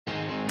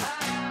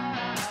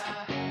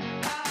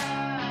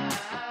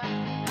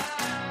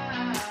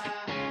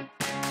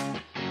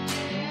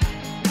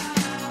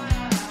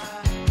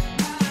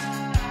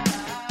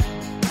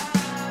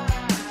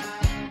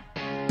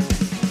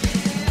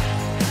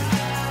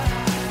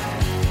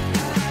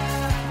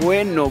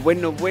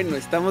Bueno,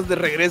 estamos de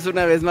regreso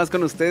una vez más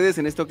con ustedes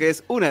en esto que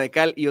es Una de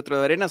Cal y Otro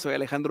de Arena. Soy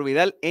Alejandro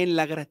Vidal en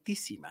la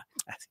gratísima,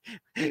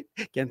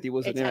 qué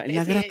antiguo sonaba, en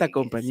la grata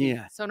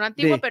compañía. Sí, sonó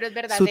antiguo, pero es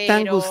verdadero. Su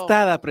tan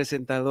gustada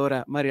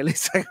presentadora, María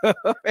Luisa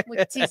Gómez.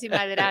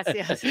 Muchísimas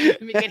gracias,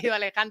 mi querido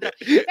Alejandro.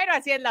 Pero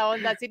así es la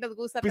onda, así nos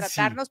gusta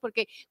tratarnos,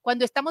 porque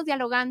cuando estamos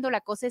dialogando,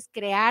 la cosa es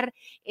crear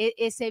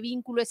ese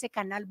vínculo, ese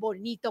canal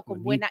bonito,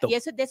 con buena, y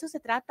de eso se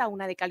trata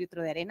Una de Cal y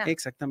Otro de Arena.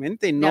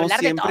 Exactamente,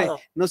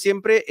 no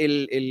siempre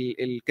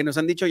el que nos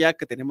han dicho ya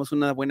que tenemos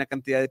una buena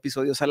cantidad de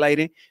episodios al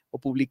aire o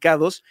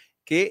publicados,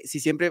 que si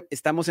siempre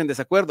estamos en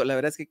desacuerdo. La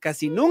verdad es que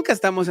casi nunca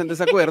estamos en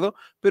desacuerdo,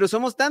 pero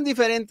somos tan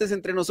diferentes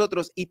entre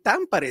nosotros y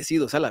tan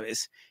parecidos a la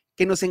vez,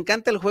 que nos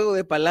encanta el juego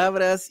de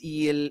palabras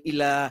y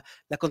la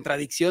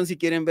contradicción, si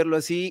quieren verlo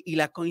así, y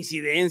la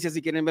coincidencia,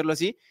 si quieren verlo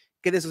así,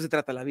 que de eso se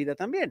trata la vida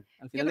también,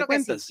 al final de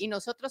cuentas. Sí. Y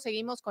nosotros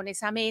seguimos con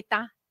esa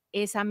meta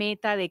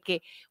de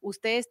que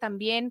ustedes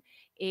también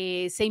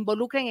se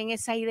involucren en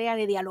esa idea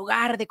de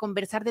dialogar, de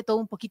conversar de todo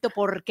un poquito.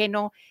 ¿Por qué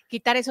no?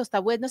 Quitar esos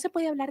tabúes. No se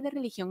puede hablar de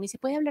religión, ni se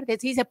puede hablar de...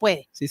 Sí se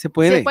puede. Sí se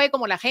puede. Se puede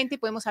como la gente y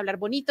podemos hablar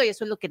bonito, y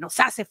eso es lo que nos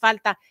hace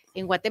falta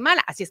en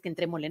Guatemala. Así es que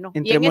entrémosle, ¿no?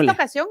 Y en esta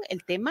ocasión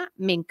el tema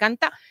me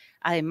encanta,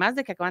 además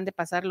de que acaban de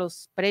pasar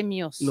los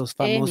premios. Los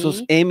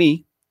famosos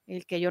Emmy.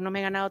 El que yo no me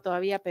he ganado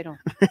todavía, pero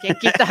 ¿quién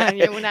quita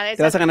una de esas?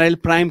 Te vas a ganar el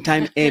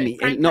Primetime Emmy.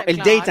 El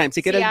Daytime,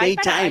 si quieres el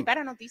Daytime. Hay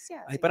para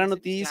noticias. Hay para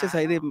noticias,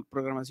 hay de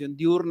programación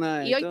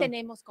diurna. Y hoy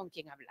tenemos con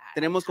quién hablar.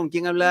 Tenemos con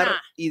quién hablar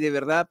y de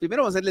verdad,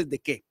 primero vamos a hacerles de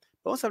qué.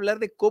 Vamos a hablar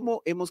de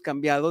cómo hemos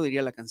cambiado,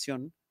 diría la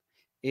canción,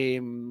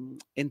 en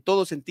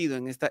todo sentido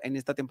en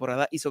esta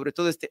temporada, y sobre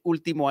todo este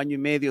último año y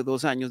medio,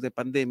 2 años de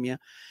pandemia,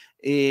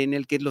 en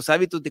el que los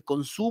hábitos de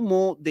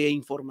consumo, de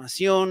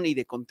información y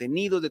de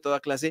contenidos de toda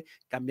clase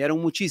cambiaron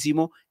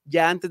muchísimo.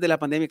 Ya antes de la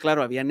pandemia,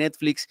 claro, había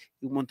Netflix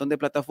y un montón de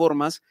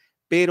plataformas,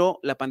 pero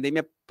la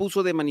pandemia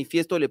puso de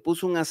manifiesto, le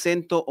puso un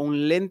acento o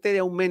un lente de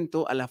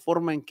aumento a la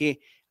forma en que,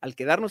 al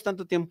quedarnos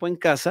tanto tiempo en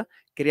casa,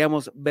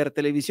 queríamos ver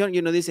televisión. Y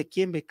uno dice,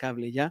 ¿quién ve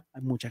cable ya?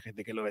 Hay mucha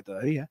gente que lo ve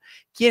todavía.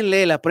 ¿Quién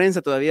lee la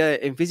prensa todavía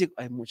en físico?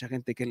 Hay mucha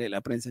gente que lee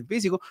la prensa en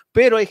físico,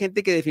 pero hay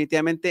gente que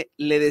definitivamente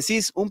le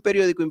decís un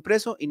periódico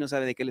impreso y no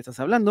sabe de qué le estás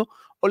hablando,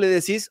 o le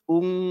decís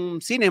un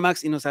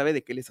Cinemax y no sabe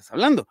de qué le estás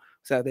hablando.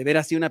 O sea, de ver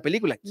así una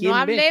película. ¿Quién no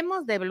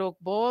hablemos de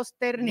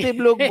Blockbuster. De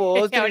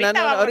Blockbuster.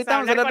 ahorita vamos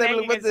a hablar de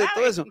Blockbuster, de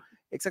todo eso.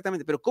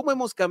 Exactamente, pero cómo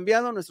hemos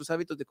cambiado nuestros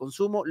hábitos de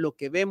consumo, lo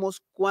que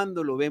vemos,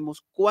 cuándo lo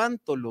vemos,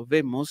 cuánto lo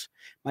vemos.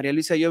 María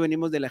Luisa y yo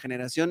venimos de la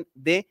generación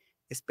de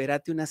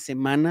espérate una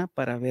semana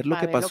para ver lo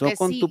que pasó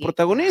con tu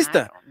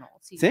protagonista. Claro, no,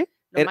 sí. ¿Sí?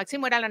 Lo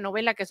máximo era la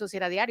novela, que eso sí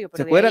era diario.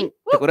 Pero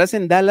 ¿te acuerdas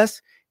en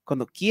Dallas?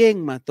 Cuando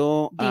quién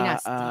mató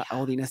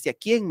a Dinastía,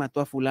 quién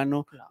mató a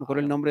fulano, claro. Me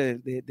acuerdo el nombre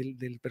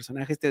del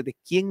personaje de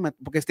quién mató,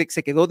 porque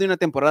se quedó de una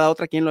temporada a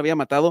otra, quién lo había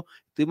matado.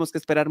 Tuvimos que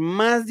esperar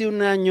más de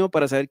un año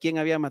para saber quién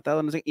había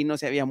matado, no sé, y no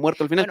se había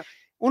muerto al final. Bueno,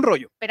 un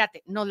rollo.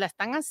 Espérate, nos la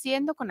están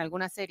haciendo con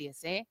algunas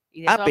series, ¿eh?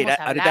 Y de eso ahorita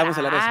vamos a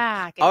hablar de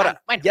eso.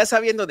 Ahora, bueno, ya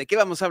sabiendo de qué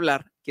vamos a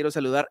hablar, quiero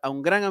saludar a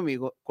un gran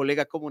amigo,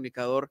 colega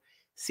comunicador,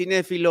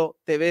 cinéfilo,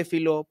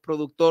 TVfilo,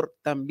 productor,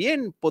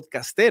 también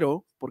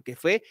podcastero, porque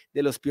fue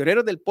de los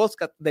pioneros del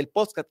podcast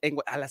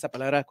esa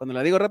palabra, cuando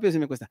la digo rápido sí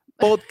me cuesta,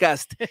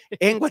 podcast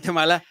en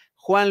Guatemala,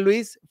 Juan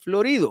Luis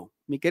Florido.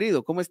 Mi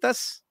querido, ¿cómo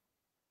estás?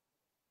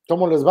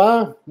 ¿Cómo les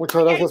va?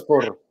 Muchas gracias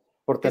por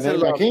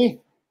tenerme aquí.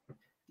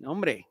 No,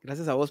 hombre,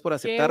 gracias a vos por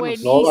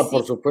aceptarnos. No,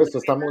 por supuesto,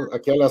 estamos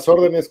aquí a las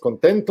órdenes,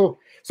 contento.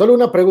 Solo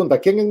una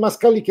pregunta, ¿quién es más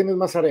cal y quién es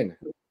más arena?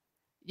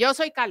 Yo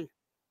soy cal.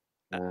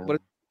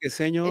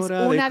 Señora, es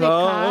una de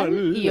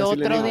cal y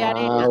otro de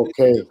arena. Ok.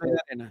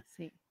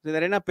 Sí. De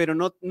arena, pero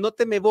no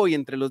te me voy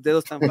entre los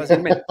dedos tan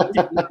fácilmente.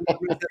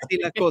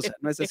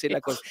 No es así la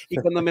cosa. Y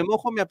cuando me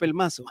mojo me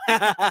apelmazo.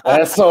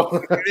 Eso.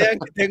 Vean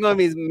que tengo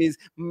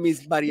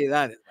mis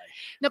variedades.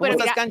 No, pero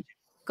mira,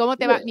 ¿cómo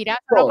te va? Mira,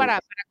 solo para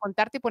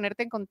contarte y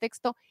ponerte en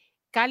contexto,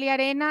 cal y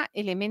arena,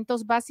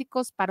 elementos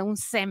básicos para un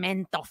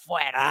cemento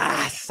fuera.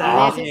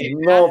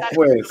 No,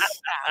 pues.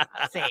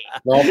 Sí.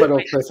 No, pero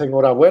pues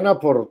enhorabuena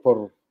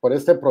por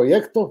este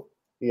proyecto.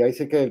 Y ahí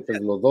sí que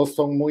pues, los dos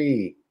son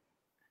muy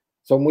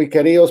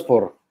queridos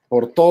por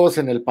todos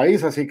en el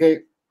país, así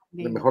que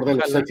el mejor de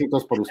los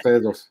éxitos por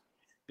ustedes dos.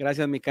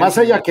 Gracias, mi Más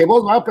allá que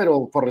vos,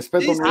 pero por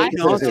respeto. Sí, pero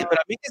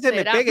a mí que se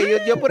me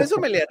pegue, yo por eso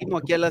me le arrimo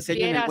aquí a la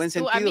seña en el buen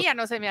sentido. A mí ya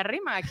no se me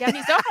arrima, aquí a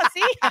mis ojos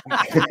sí.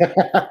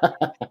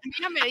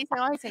 Mira, me dice,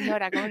 ay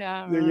señora, ¿cómo le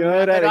va?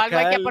 Señora, pero algo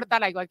hay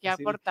que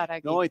aportar,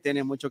 aquí. No, y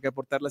tiene mucho que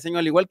aportar la señora,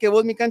 al igual que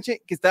vos, mi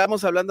canche, que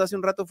estábamos hablando hace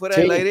un rato fuera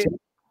del aire,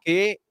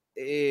 que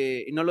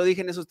no lo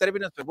dije en esos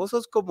términos, pero vos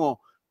sos como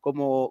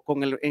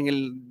en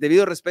el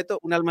debido respeto,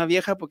 un alma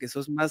vieja, porque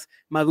sos más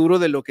maduro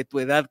de lo que tu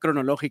edad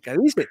cronológica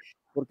dice.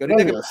 Porque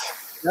ahorita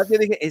yo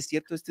dije, es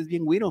cierto, este es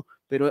bien güiro,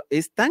 pero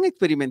es tan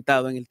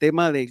experimentado en el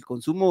tema del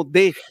consumo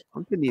de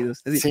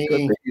contenidos,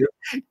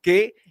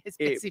 que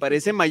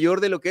parece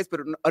mayor de lo que es,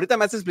 pero ahorita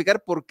me vas a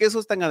explicar por qué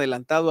sos tan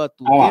adelantado a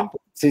tu tiempo.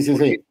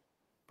 Sí.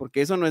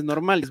 Porque eso no es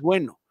normal, es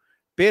bueno,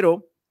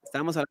 pero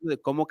estábamos hablando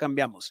de cómo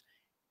cambiamos.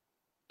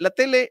 La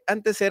tele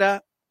antes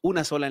era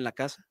una sola en la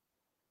casa.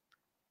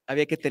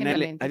 Había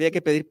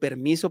que pedir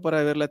permiso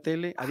para ver la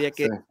tele, había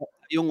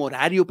un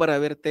horario para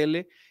ver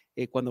tele.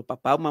 Cuando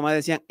papá o mamá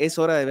decían es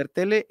hora de ver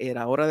tele,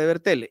 era hora de ver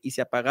tele, y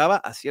se apagaba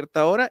a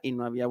cierta hora y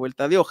no había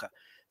vuelta de hoja.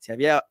 Si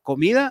había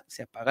comida,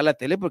 se apaga la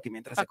tele porque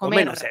mientras se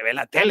come no se ve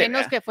la tele. A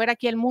menos que fuera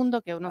aquí El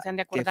Mundo, que uno se han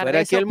de acordar de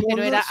eso,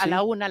 pero era a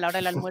la 1, a la hora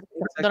del almuerzo.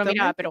 No lo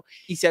miraba,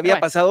 y si había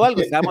pasado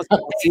algo, estábamos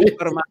así,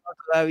 hermano,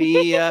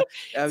 todavía.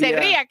 Se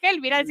ríe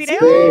aquel, mira, decir,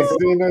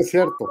 sí, no es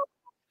cierto.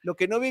 Lo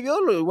que no vivió,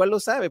 igual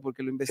lo sabe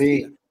porque lo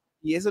investiga. Sí.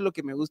 Y eso es lo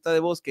que me gusta de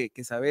vos, que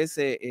sabes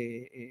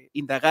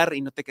indagar y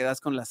no te quedas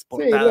con las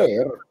portadas. Sí,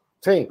 leer.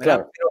 Sí,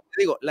 claro. Pero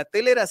te digo, la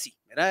tele era así,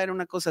 ¿verdad? Era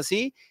una cosa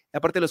así.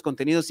 Aparte, los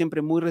contenidos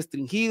siempre muy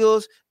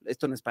restringidos.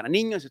 Esto no es para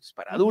niños, esto es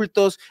para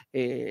adultos.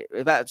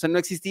 ¿Verdad? O sea, no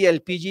existía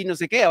el PG, no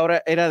sé qué,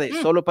 ahora era de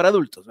solo para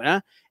adultos,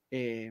 ¿verdad?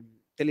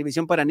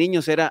 Televisión para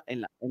niños era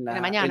en la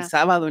mañana. El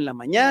sábado en la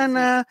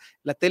mañana. Sí.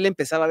 La tele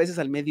empezaba a veces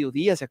al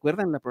mediodía, ¿se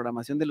acuerdan? La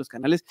programación de los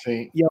canales.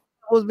 Sí. Y ahora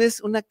vos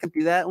ves una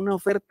cantidad, una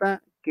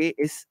oferta que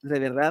es de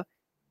verdad,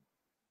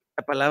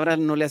 la palabra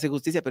no le hace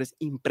justicia, pero es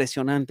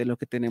impresionante lo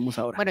que tenemos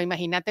ahora. Bueno,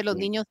 imagínate los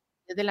niños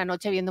desde la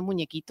noche viendo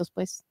muñequitos,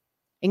 pues,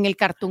 en el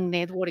Cartoon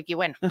Network, y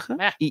bueno.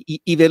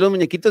 Y ve los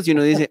muñequitos y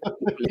uno dice,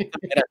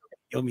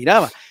 yo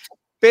miraba.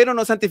 Pero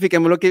no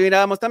santifiquemos lo que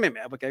mirábamos también,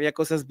 ¿verdad? Porque había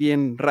cosas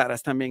bien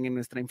raras también en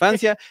nuestra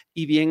infancia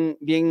y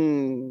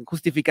bien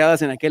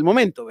justificadas en aquel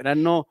momento, ¿verdad?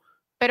 No.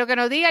 Pero que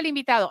nos diga el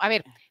invitado. A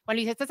ver, Juan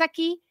Luis, estás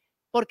aquí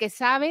porque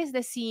sabes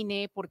de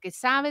cine, porque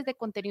sabes de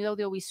contenido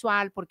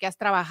audiovisual, porque has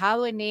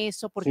trabajado en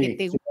eso, porque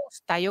te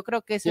gusta. Yo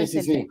creo que eso es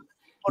el tema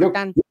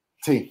importante.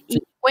 Y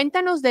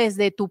cuéntanos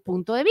desde tu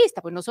punto de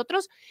vista. Pues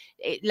nosotros,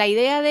 la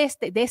idea de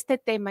este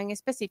tema en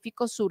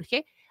específico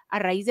surge a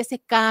raíz de ese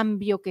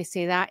cambio que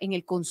se da en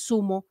el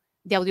consumo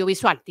de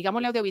audiovisual,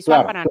 digámosle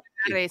audiovisual para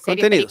series,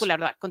 películas,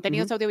 ¿verdad?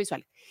 Contenidos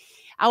audiovisuales.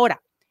 Ahora,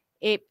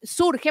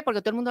 surge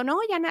porque todo el mundo, no,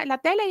 ya la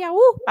tele ya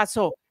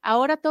pasó,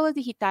 ahora todo es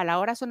digital,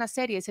 ahora son las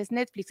series, es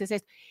Netflix, es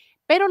esto.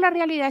 Pero la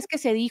realidad es que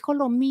se dijo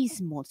lo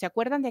mismo. ¿Se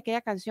acuerdan de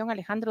aquella canción,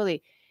 Alejandro,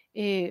 de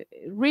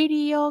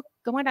Radio,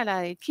 ¿cómo era la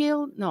de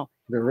Kill? No.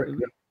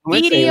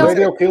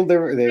 Video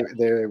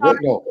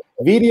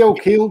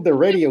Killed the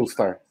Radio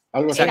Star.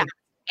 Algo así.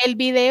 El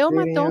video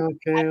mató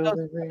a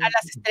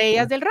las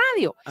estrellas del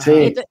radio. Sí.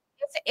 Entonces,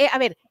 a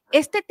ver,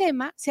 este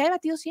tema se ha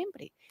debatido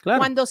siempre. Claro.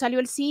 Cuando salió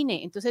el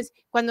cine, entonces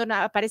cuando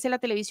aparece la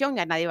televisión,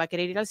 ya nadie va a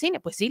querer ir al cine.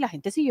 Pues sí, la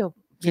gente siguió.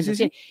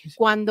 Sí.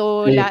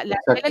 Cuando la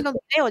tele, los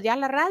videos, ya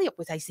la radio,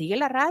 pues ahí sigue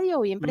la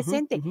radio bien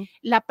presente.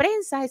 La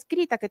prensa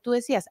escrita que tú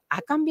decías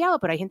ha cambiado,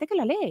 pero hay gente que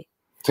la lee.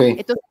 Sí.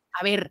 Entonces,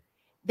 a ver,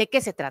 ¿de qué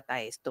se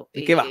trata esto?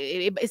 ¿De qué va?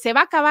 ¿Se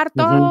va a acabar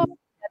todo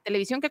la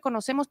televisión que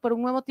conocemos por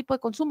un nuevo tipo de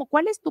consumo?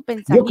 ¿Cuál es tu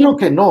pensamiento? Yo creo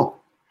que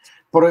no.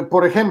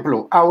 Por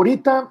ejemplo,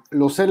 ahorita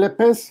los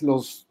LPs,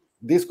 los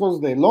discos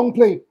de long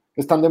play,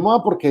 están de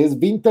moda porque es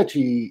vintage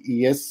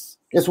y es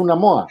una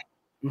moda.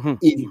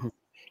 Y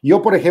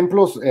yo, por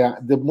ejemplo,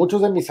 de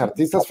muchos de mis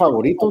artistas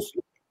favoritos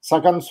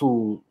sacan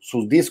sus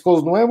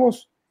discos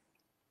nuevos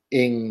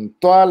en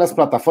todas las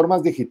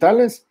plataformas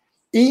digitales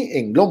y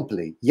en long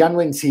play, ya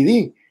no en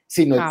CD,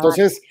 sino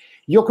entonces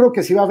yo creo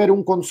que sí va a haber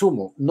un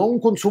consumo, no un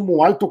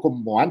consumo alto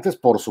como antes,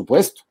 por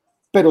supuesto,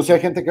 pero sí hay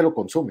gente que lo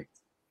consume,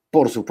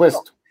 por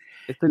supuesto.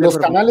 Los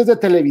canales de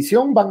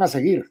televisión van a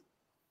seguir.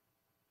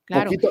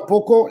 Claro. Poquito a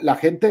poco la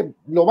gente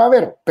lo va a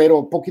ver,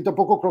 pero poquito a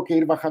poco creo que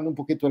ir bajando un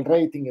poquito el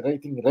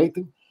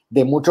rating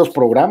de muchos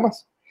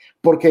programas,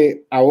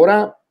 porque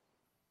ahora,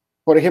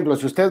 por ejemplo,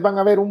 si ustedes van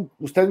a ver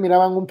ustedes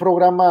miraban un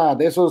programa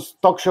de esos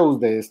talk shows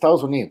de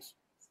Estados Unidos,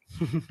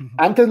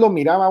 antes lo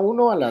miraba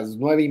uno a las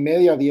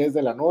 9:30, 10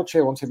 de la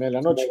noche, 11:30 de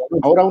la noche,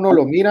 ahora uno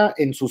lo mira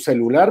en su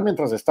celular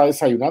mientras está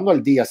desayunando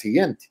al día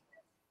siguiente.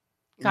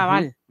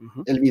 Cabal.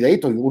 El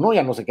videito, y uno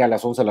ya no se queda a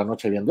las 11 de la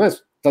noche viendo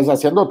eso, estás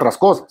haciendo otras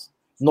cosas,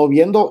 no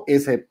viendo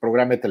ese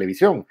programa de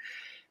televisión.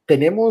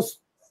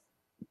 Tenemos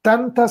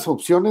tantas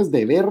opciones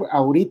de ver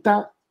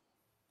ahorita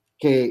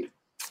que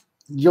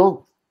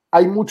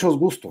hay muchos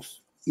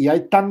gustos y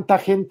hay tanta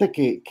gente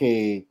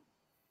que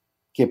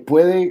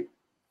puede,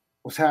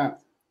 o sea,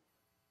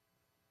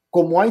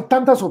 como hay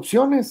tantas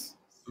opciones,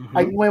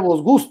 hay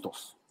nuevos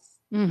gustos.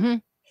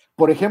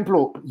 Por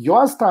ejemplo, yo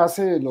hasta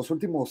hace los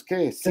últimos,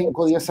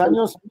 5 o 10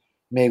 años,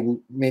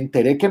 me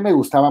enteré que me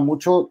gustaban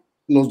mucho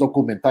los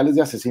documentales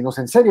de asesinos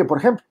en serie, por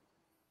ejemplo.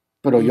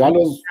 Pero yo a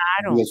los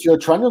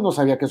 18 años no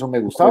sabía que eso me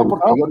gustaba,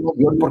 porque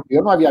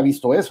yo no había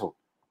visto eso.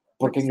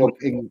 Porque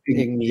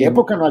en mi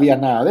época no había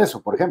nada de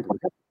eso, por ejemplo.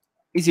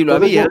 Y si lo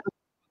había,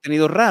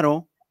 contenido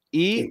raro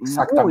y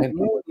exactamente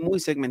muy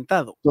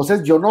segmentado.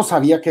 Entonces yo no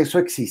sabía que eso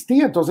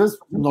existía, entonces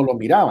no lo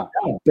miraba.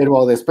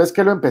 Pero después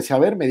que lo empecé a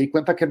ver, me di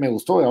cuenta que me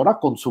gustó y ahora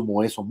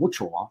consumo eso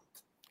mucho.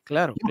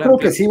 Claro. Yo creo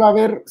que sí va a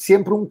haber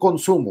siempre un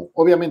consumo,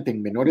 obviamente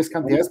en menores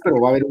cantidades, pero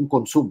va a haber un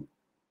consumo,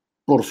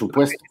 por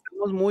supuesto.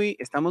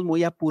 Estamos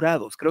muy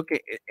apurados. Creo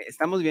que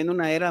estamos viviendo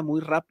una era muy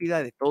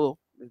rápida de todo,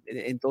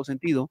 en todo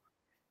sentido.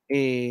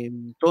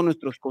 Todos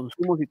nuestros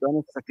consumos y todas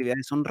nuestras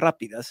actividades son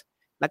rápidas,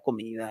 la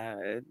comida,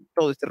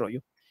 todo este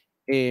rollo.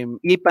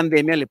 Y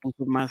pandemia le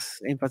puso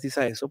más énfasis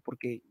a eso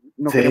porque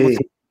no queremos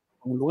ir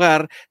a un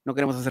lugar, no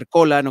queremos hacer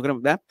cola, no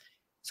queremos, ¿verdad?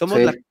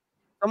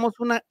 Somos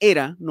una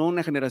era, no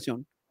una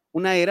generación,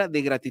 una era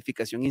de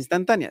gratificación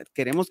instantánea.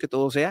 Queremos que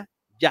todo sea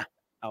ya,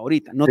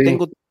 ahorita. No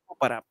tengo tiempo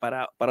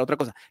para otra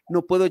cosa.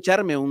 No puedo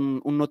echarme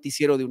un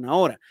noticiero de 1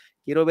 hora.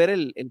 Quiero ver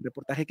el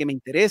reportaje que me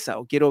interesa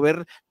o quiero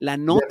ver la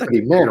nota.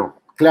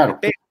 Primero, claro.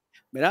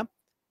 ¿Verdad?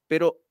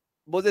 Pero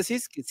vos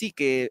decís que sí,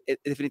 que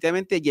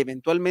definitivamente y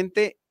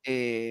eventualmente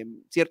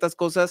ciertas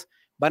cosas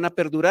van a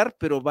perdurar,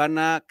 pero van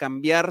a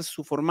cambiar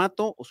su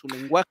formato o su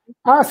lenguaje.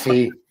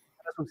 Sí.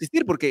 Para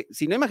subsistir, porque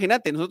si no,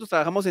 imagínate, nosotros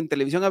trabajamos en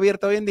televisión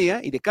abierta hoy en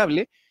día y de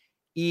cable,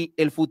 y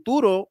el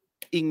futuro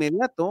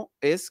inmediato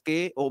es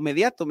que, o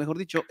mediato, mejor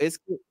dicho, es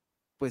que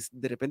pues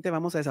de repente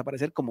vamos a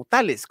desaparecer como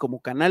tales,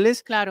 como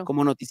canales,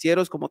 como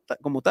noticieros, como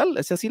tal.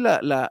 Es así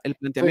el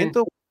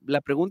planteamiento.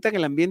 La pregunta en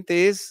el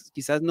ambiente es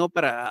quizás no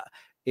para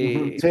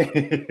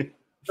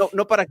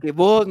no para que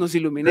vos nos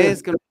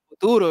ilumines con el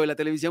futuro de la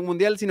televisión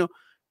mundial, sino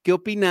 ¿qué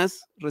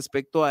opinas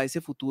respecto a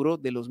ese futuro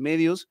de los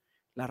medios?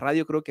 La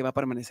radio creo que va a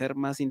permanecer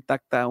más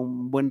intacta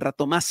un buen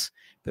rato más,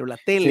 pero la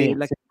tele es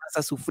la que más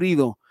ha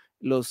sufrido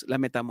la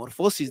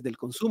metamorfosis del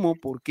consumo,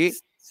 porque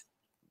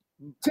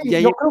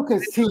yo creo que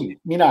sí.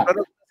 Mira,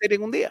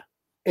 en un día.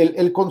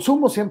 El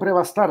consumo siempre va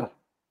a estar,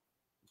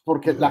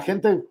 porque la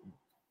gente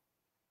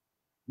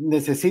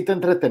necesita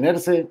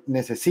entretenerse,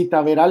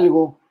 necesita ver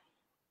algo,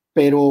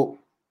 pero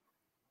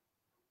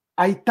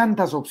hay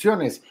tantas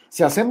opciones.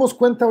 Si hacemos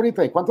cuenta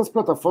ahorita de cuántas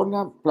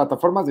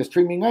plataformas de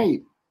streaming hay,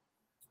 o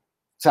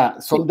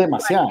sea, son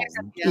demasiadas,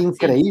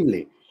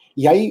 increíble.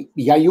 Y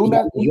hay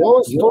una,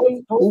 hubo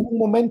un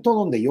momento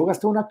donde yo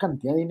gasté una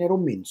cantidad de dinero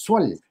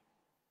mensual.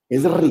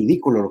 Es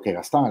ridículo lo que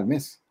gastaba al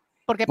mes.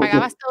 Porque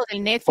pagabas todo,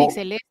 el Netflix,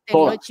 el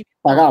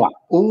pagaba.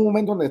 Hubo un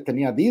momento donde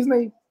tenía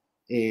Disney,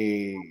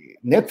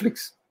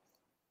 Netflix,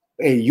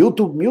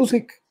 YouTube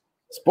Music,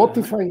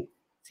 Spotify,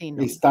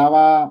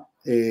 estaba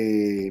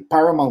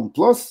Paramount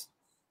Plus,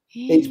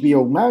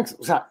 HBO Max.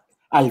 O sea,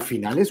 al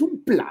final es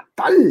un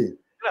platal.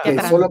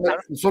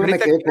 Solo me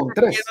quedé con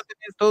 3. ¿No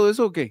tenías todo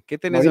eso o qué? ¿Qué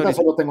tenés ahorita?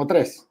 Solo tengo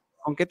 3.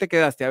 ¿Con qué te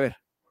quedaste? A ver.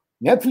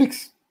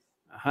 Netflix,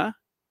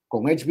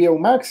 con HBO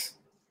Max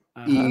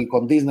y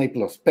con Disney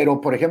Plus. Pero,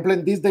 por ejemplo,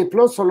 en Disney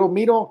Plus solo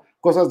miro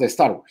cosas de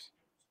Star Wars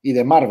y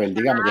de Marvel,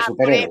 digamos, de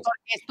superhéroes.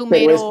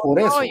 Pero es por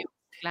eso.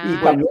 Claro.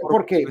 Y también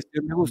porque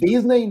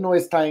Disney no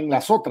está en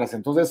las otras,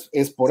 entonces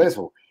es por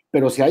eso.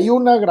 Pero si hay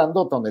una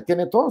grandota donde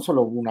tiene todo,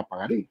 solo una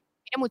pagaría.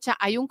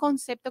 Hay un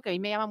concepto que a mí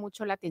me llama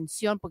mucho la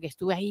atención porque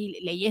estuve ahí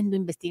leyendo,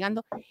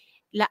 investigando,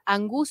 la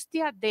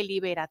angustia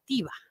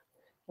deliberativa.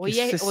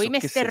 Oíme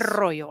este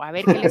rollo, a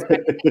ver qué les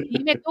parece.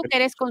 Dime tú que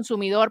eres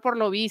consumidor por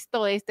lo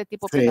visto de este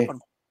tipo de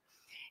plataformas.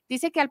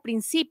 Dice que al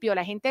principio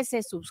la gente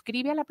se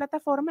suscribe a la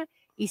plataforma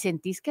y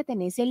sentís que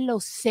tenés el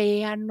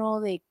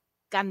océano de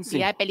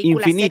cantidad de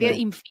películas, series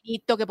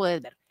infinito que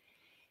puedes ver.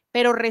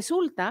 Pero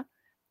resulta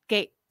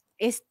que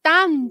es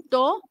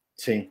tanto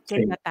que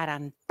te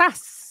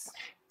atarantás.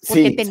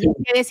 Porque tenías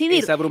que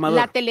decidir.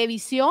 La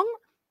televisión,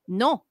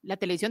 no, la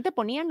televisión te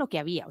ponían lo que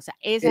había. O sea,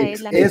 esa es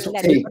la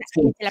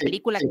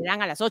película que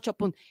dan a las 8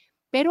 puntos.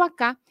 Pero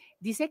acá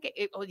dice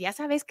que, ya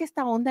sabes que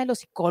esta onda de los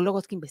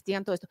psicólogos que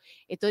investigan todo esto,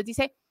 entonces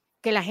dice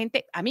que la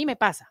gente, a mí me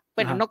pasa,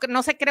 bueno,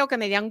 no sé, creo que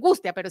me dé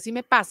angustia, pero sí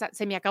me pasa,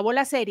 se me acabó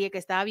la serie que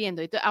estaba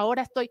viendo, entonces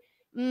ahora estoy,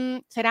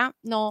 ¿será?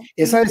 No.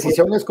 Esa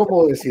decisión es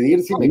como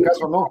decidir si me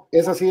caso o no,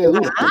 es así de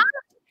duro.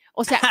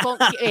 O sea,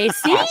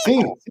 sí.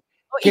 Sí.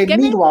 ¿Qué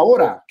miro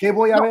ahora? ¿Qué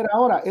voy a ver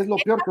ahora? Es lo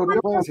peor que uno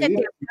puede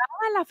decidir.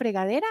 La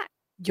fregadera,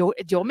 yo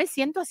me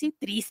siento así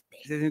triste.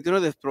 Se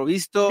sintió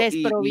desprovisto.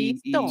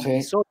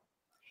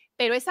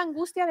 Pero esa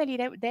angustia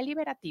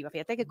deliberativa,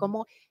 fíjate que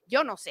como,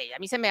 yo no sé, a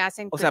mí se me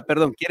hacen... O sea,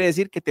 perdón, quiere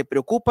decir que te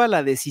preocupa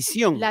la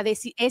decisión.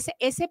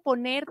 Ese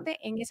ponerte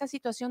en esa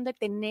situación de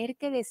tener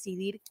que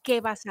decidir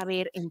qué vas a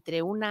ver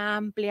entre una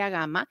amplia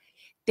gama,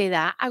 te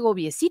da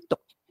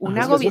agobiecito.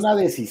 Es una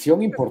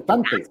decisión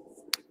importante.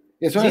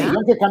 Es una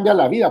decisión que cambia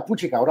la vida.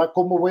 Puchica, ahora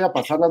 ¿cómo voy a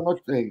pasar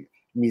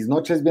mis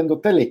noches viendo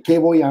tele? ¿Qué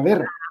voy a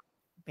ver?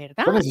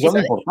 ¿Verdad? Es una decisión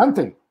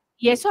importante.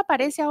 Y eso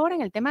aparece ahora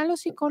en el tema de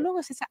los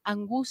psicólogos, esa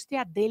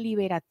angustia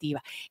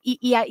deliberativa.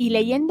 Y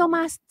leyendo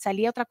más,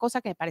 salía otra cosa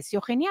que me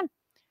pareció genial.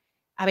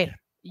 A ver,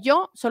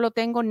 yo solo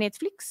tengo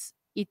Netflix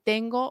y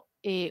tengo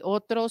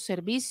otro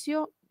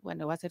servicio,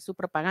 bueno, va a ser su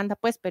propaganda,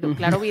 pues, pero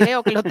Claro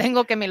Video, que lo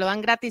tengo, que me lo dan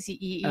gratis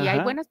y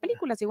hay buenas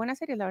películas y buenas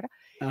series, la verdad.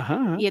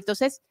 Y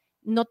entonces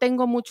no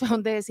tengo mucho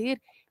donde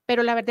decidir.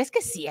 Pero la verdad es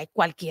que sí hay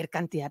cualquier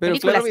cantidad de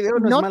películas. Claro Video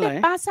no es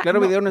mala, pasa, Claro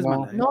Video no es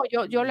mala. No,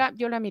 yo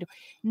la miro.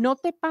 ¿No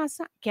te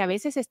pasa que a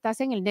veces estás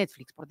en el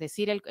Netflix, por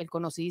decir el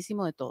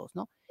conocidísimo de todos,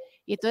 ¿no?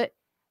 Y entonces,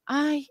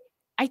 hay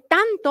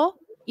tanto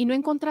y no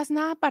encontrás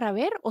nada para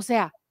ver. O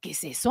sea, ¿qué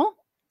es eso?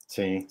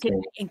 Sí.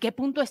 ¿En qué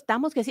punto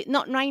estamos? Que sí,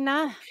 no hay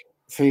nada.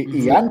 Sí,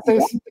 y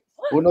antes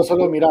uno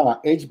solo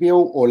miraba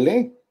HBO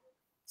Olé,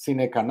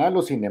 Cinecanal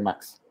o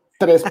Cinemax.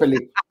 3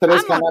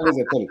 canales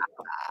de tele.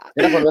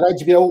 Era cuando era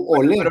HBO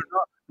Olé. Pero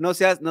no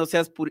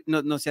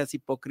seas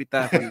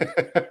hipócrita.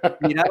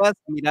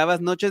 Mirabas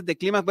Noches de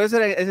Clima, por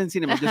eso es en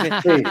cine, yo sé.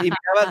 Sí.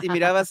 Y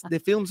mirabas The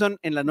Film Zone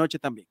en la noche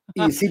también.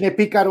 Y Cine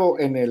Pícaro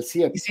en el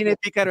 7. Y Cine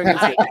Pícaro en el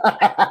 7.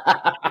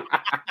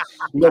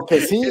 Lo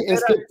que sí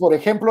es que, por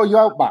ejemplo,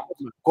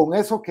 con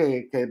eso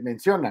que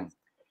mencionan,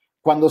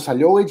 cuando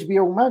salió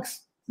HBO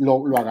Max,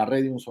 lo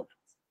agarré de un solo.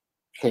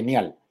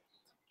 Genial.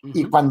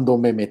 Y cuando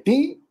me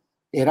metí,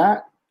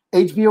 era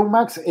HBO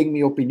Max, en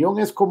mi opinión,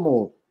 es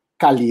como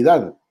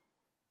calidad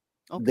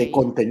de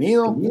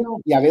contenido,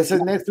 y a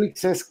veces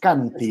Netflix es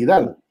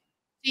cantidad,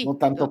 no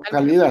tanto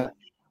calidad.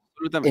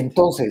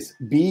 Entonces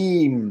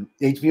vi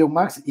HBO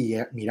Max y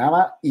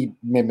miraba y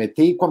me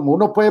metí, como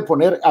uno puede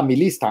poner a mi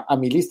lista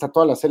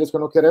todas las series que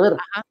uno quiere ver.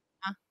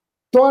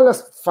 Todas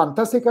las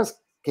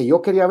fantásticas que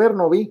yo quería ver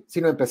no vi,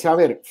 sino empecé a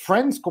ver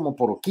Friends como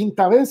por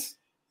quinta vez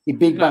y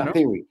Big Bang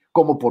Theory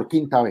como por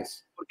quinta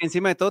vez. Porque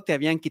encima de todo te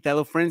habían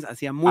quitado Friends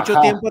hacía mucho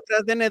tiempo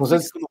atrás de Netflix.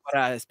 Entonces, como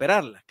para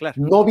esperarla,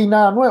 claro. No vi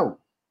nada nuevo,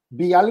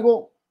 vi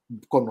algo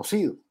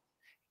conocido.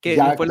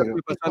 Que fue lo que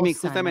me pasó a mí,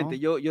 justamente.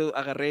 ¿No? Yo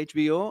agarré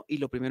HBO y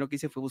lo primero que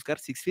hice fue buscar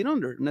Six Feet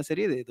Under, una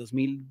serie de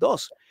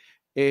 2002.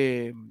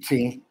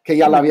 Sí, que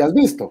ya la habías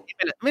visto.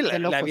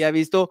 La había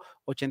visto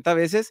 80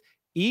 veces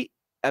y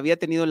había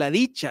tenido la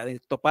dicha de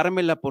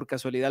topármela por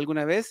casualidad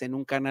alguna vez en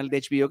un canal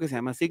de HBO que se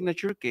llama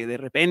Signature, que de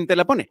repente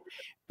la pone.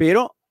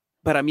 Pero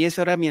para mí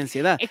eso era mi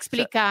ansiedad.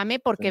 Explícame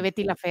por qué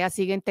Betty la Fea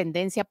sigue en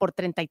tendencia por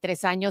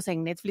 33 años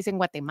en Netflix en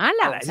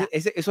Guatemala. O sea,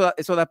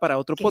 eso da para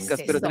otro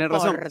podcast, pero tienes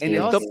razón. En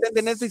el top 10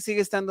 de Netflix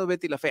sigue estando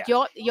Betty la Fea.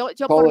 Yo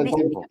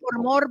por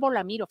morbo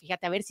la miro,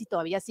 fíjate, a ver si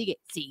todavía sigue.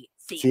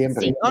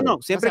 Siempre. Sí.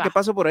 No, siempre que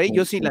paso por ahí,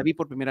 yo sí la vi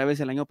por primera vez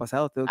el año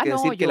pasado. Tengo que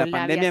decir que la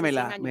pandemia me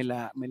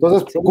la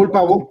Entonces,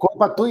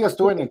 culpa tuya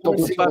estuvo en el top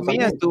 5. Culpa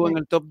mía estuvo en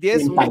el top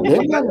 10. En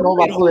pandemia no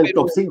bajó del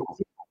top 5.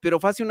 Pero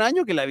fue hace un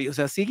año que la vi, o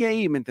sea, sigue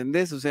ahí, ¿me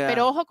entendés? O sea,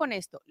 pero ojo con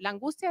esto, la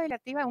angustia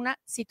relativa a una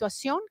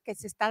situación que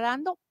se está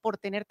dando por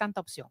tener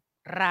tanta opción.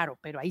 Raro,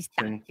 pero ahí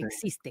está,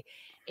 existe.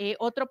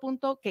 Otro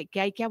punto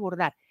que hay que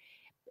abordar,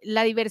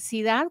 la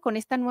diversidad con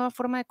esta nueva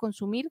forma de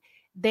consumir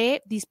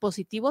de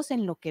dispositivos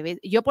en lo que ves.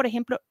 Yo, por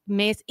ejemplo,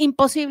 me es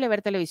imposible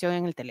ver televisión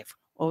en el teléfono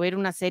o ver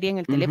una serie en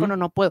el teléfono,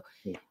 no puedo.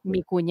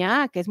 Mi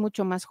cuñada, que es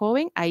mucho más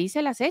joven, ahí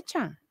se las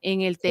echa en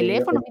el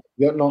teléfono.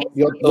 Yo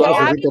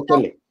necesito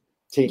tele.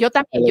 Sí, yo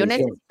también, yo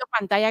necesito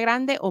pantalla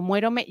grande o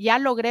muérome, ya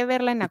logré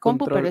verla en la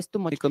compu, pero es tu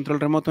motivo. El control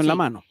remoto en la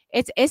mano.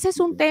 Ese es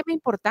un tema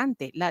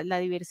importante, la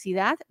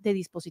diversidad de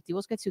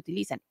dispositivos que se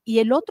utilizan. Y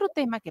el otro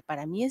tema que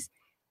para mí es,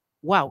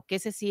 wow, que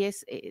ese sí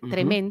es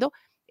tremendo,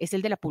 es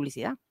el de la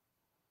publicidad.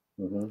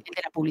 El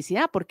de la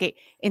publicidad, porque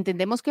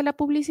entendemos que la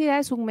publicidad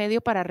es un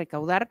medio para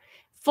recaudar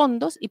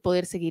fondos y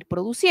poder seguir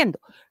produciendo,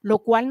 lo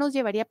cual nos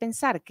llevaría a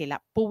pensar que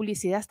la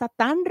publicidad está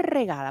tan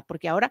regada,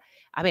 porque ahora,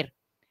 a ver,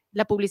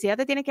 la publicidad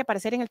te tiene que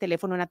aparecer en el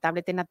teléfono, en la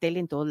tablet, en la tele,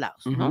 en todos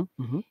lados, ¿no?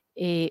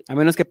 A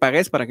menos que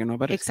pagues para que no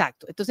aparezca.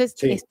 Exacto. Entonces,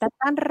 está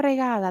tan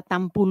regada,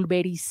 tan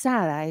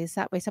pulverizada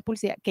esa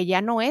publicidad, que ya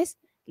no es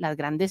las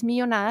grandes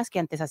millonadas que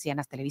antes hacían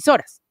las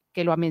televisoras,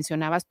 que lo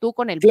mencionabas tú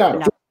con el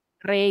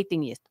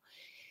rating y esto.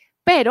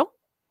 Pero,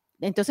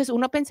 entonces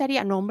uno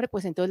pensaría, no, hombre,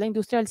 pues entonces la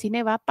industria del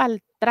cine va para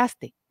el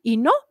traste. Y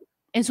no,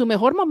 en su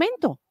mejor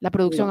momento, la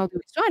producción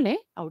audiovisual,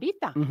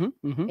 ahorita,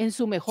 en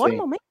su mejor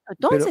momento.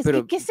 Entonces,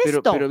 ¿qué es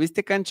esto? Pero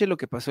viste, Canche, lo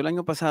que pasó el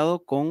año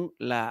pasado con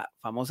la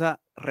famosa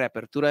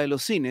reapertura de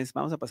los cines.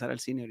 Vamos a pasar al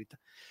cine ahorita.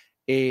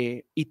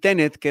 Y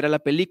Tenet, que era la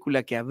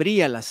película que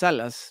abría las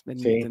salas,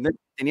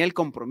 tenía el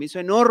compromiso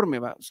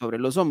enorme sobre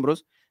los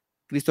hombros.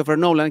 Christopher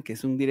Nolan, que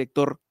es un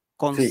director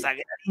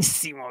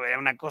consagradísimo,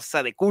 una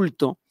cosa de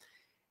culto,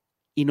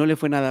 y no le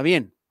fue nada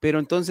bien. Pero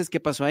entonces, ¿qué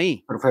pasó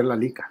ahí? Pero fue la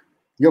lica.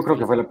 Yo creo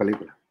que fue la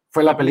película.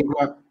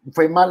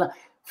 Fue mala.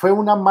 Fue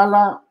una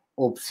mala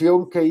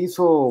opción que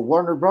hizo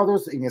Warner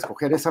Brothers en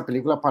escoger esa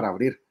película para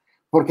abrir.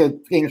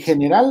 Porque en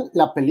general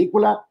la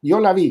película, yo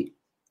la vi,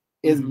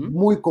 es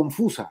muy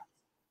confusa.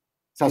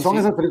 O sea, son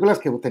esas películas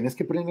que tenés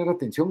que poner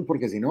atención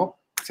porque si no,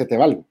 se te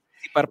va algo.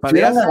 Si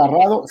hubieran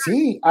agarrado,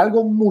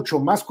 algo mucho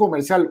más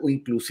comercial o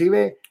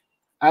inclusive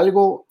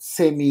algo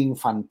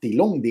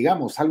semi-infantilón,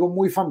 digamos, algo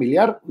muy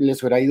familiar,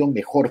 les hubiera ido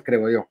mejor,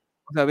 creo yo.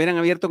 O sea, hubieran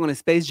abierto con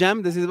Space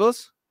Jam, decís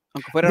vos,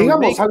 aunque fuera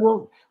digamos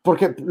algo,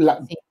 porque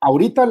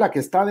ahorita la que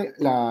está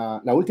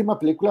la última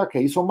película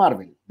que hizo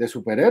Marvel de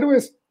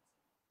superhéroes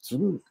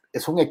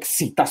es un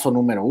exitazo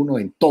número 1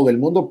 en todo el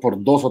mundo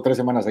por 2 o 3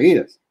 semanas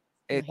seguidas.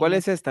 ¿Cuál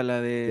es esta?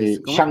 La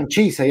de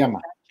Shang-Chi se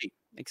llama.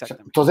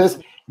 Exactamente. Entonces,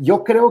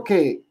 yo creo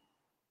que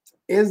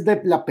es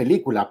de la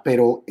película,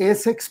 pero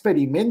ese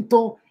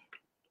experimento,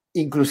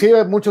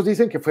 inclusive muchos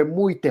dicen que fue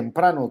muy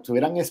temprano, se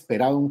hubieran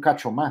esperado un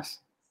cacho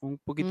más. Un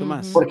poquito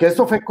más. Porque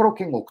esto fue creo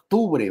que en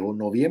octubre o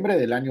noviembre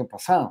del año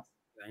pasado.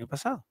 El año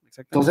pasado,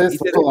 exactamente.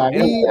 Entonces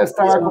todavía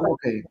estaba como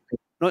que...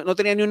 No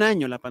tenía ni un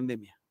año la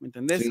pandemia, ¿me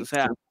entendés? O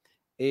sea,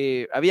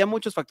 había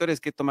muchos factores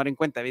que tomar en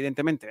cuenta,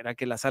 evidentemente, ¿verdad?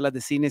 Que las salas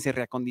de cine se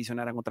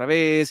reacondicionaran otra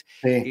vez.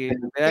 Que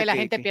la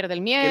gente pierde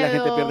el miedo. Que la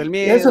gente pierde el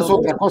miedo. Eso es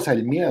otra cosa,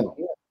 el miedo.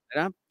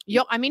 ¿Verdad?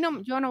 Yo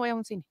no voy a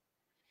un cine.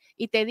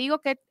 Y te digo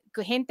que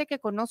gente que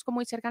conozco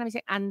muy cercana me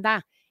dice,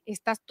 anda,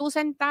 estás tú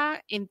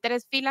sentada en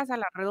 3 filas a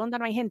la redonda,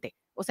 no hay gente.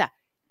 O sea,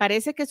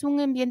 parece que es un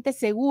ambiente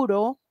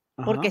seguro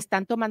porque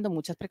están tomando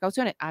muchas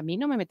precauciones. A mí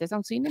no me metes a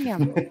un cine ni a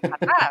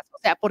patadas, o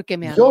sea, porque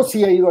me da Yo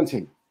sí he ido al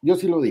cine, yo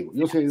sí lo digo,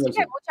 yo sí he ido al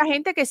cine. Hay mucha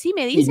gente que sí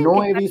me dicen. Y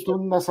no he visto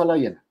una sala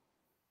llena.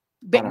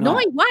 No,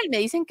 igual, me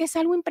dicen que es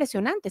algo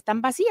impresionante,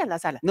 están vacías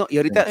las salas. No, y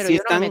ahorita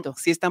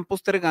sí están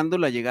postergando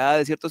la llegada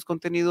de ciertos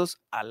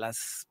contenidos a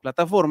las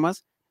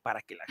plataformas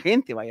para que la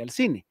gente vaya al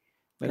cine,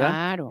 ¿verdad?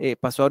 Claro.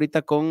 Pasó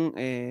ahorita con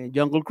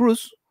Jungle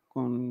Cruise,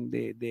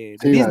 de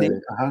Disney,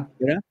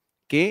 ¿verdad?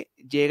 Que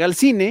llega al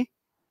cine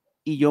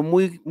y yo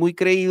muy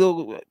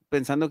creído,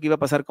 pensando que iba a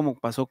pasar como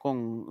pasó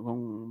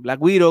con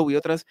Black Widow y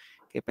otras,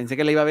 que pensé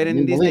que la iba a ver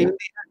en Disney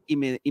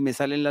y me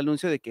sale el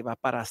anuncio de que va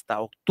para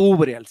hasta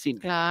octubre al cine.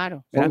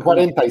 Claro. Son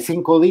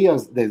 45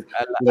 días de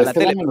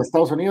estreno en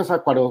Estados Unidos,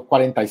 a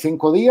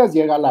 45 días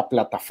llega a la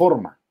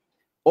plataforma.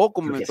 O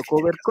como me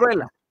tocó ver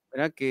Cruella,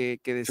 ¿verdad? Que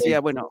decía,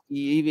 bueno,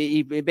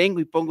 y vengo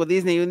y pongo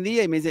Disney un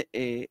día y me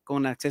dice,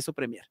 con acceso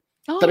Premier.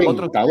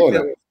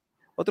 $30.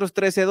 Otros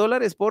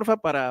 $13,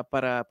 porfa,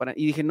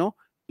 y dije, no,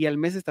 y al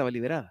mes estaba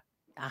liberada.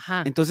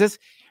 Entonces,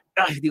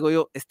 digo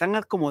yo, están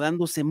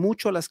acomodándose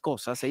mucho a las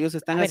cosas, ellos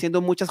están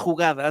haciendo muchas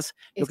jugadas,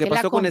 lo que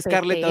pasó con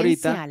Scarlett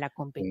ahorita. La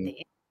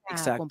competencia,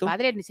 exacto.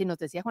 Compadre, si nos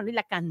decía Juan Luis,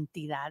 la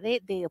cantidad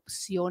de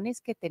opciones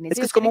que tenés. Es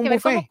que es como un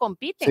buffet. Cómo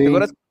compiten. ¿Te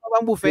acuerdas cuando va a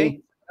un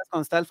buffet?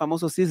 Cuando está el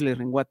famoso Sizzler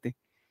en Guate.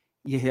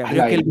 Y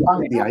el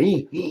pan de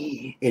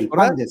ahí, el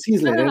pan de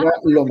Sizzler era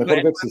lo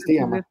mejor que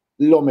existía,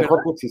 lo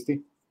mejor que existía.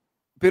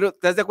 Pero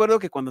 ¿estás de acuerdo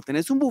que cuando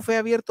tenés un buffet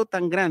abierto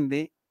tan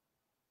grande,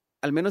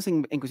 al menos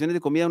en cuestiones de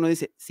comida, uno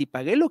dice, si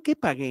pagué lo que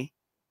pagué,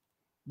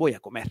 voy a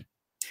comer?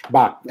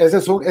 Ese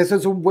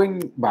es un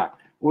buen,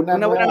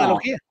 una buena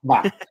analogía.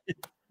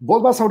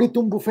 Vos vas ahorita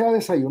a un buffet a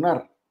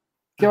desayunar.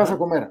 ¿Qué vas a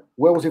comer?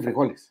 Huevos y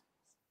frijoles.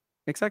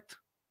 Exacto.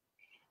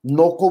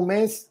 No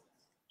comes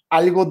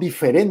algo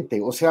diferente.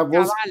 O sea,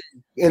 vos,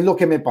 es lo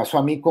que me pasó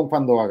a mí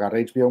cuando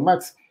agarré HBO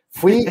Max.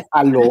 Fui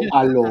a lo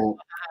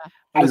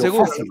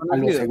seguro, fácil, a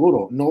lo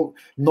seguro.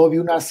 No vi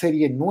una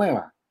serie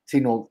nueva,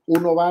 sino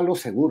uno va a lo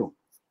seguro.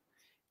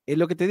 Es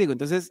lo que te digo.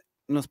 Entonces,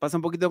 nos pasa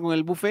un poquito con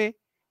el buffet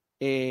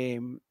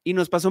y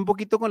nos pasó un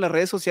poquito con las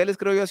redes sociales,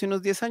 creo yo, hace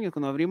unos 10 años,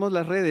 cuando abrimos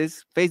las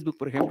redes, Facebook,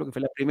 por ejemplo, que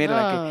fue la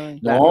primera.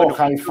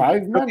 High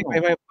Five, mano.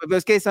 Pero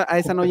es que a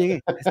esa no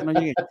llegué.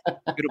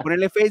 Pero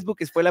ponerle Facebook,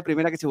 que fue la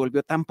primera que se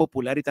volvió tan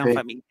popular y tan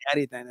familiar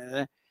y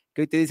tan...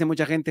 que hoy te dice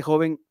mucha gente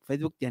joven,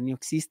 Facebook ya no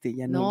existe,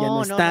 ya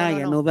no está,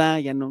 ya no da,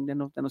 ya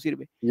no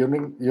sirve. Yo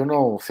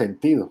no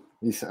sentido.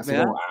 Dice, así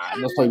como,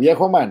 no estoy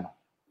viejo, mano.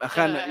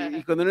 Ajá,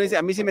 y cuando uno dice,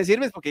 a mí sí me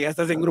sirves porque ya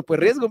estás en grupo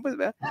de riesgo, pues,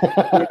 ¿verdad?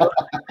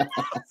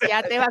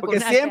 Ya te vacunaste. Porque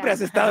siempre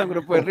has estado en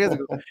grupo de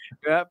riesgo,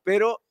 ¿verdad?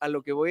 Pero a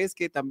lo que voy es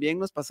que también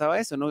nos pasaba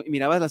eso, ¿no? Y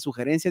mirabas las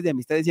sugerencias de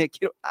amistad y decía,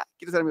 quiero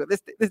ser amigo de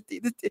este.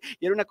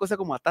 Y era una cosa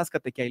como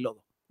atáscate que hay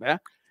lodo, ¿verdad?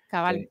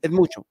 Cabal. Es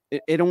mucho,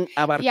 era un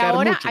abarcar y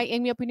ahora, mucho.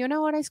 en mi opinión,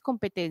 ahora es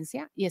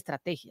competencia y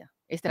estrategia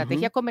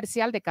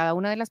comercial de cada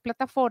una de las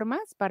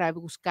plataformas para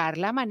buscar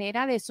la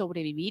manera de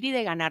sobrevivir y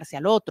de ganarse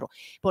al otro.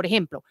 Por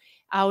ejemplo,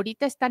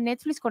 ahorita está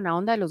Netflix con la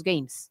onda de los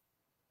games,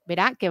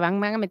 ¿verdad? Que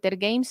van a meter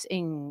games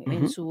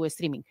en su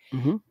streaming.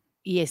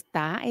 Y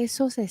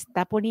eso se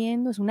está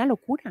poniendo, es una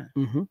locura,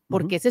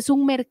 porque ese es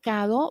un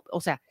mercado,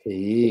 o sea,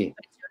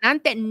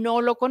 impresionante.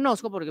 No lo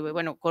conozco, porque,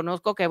 bueno,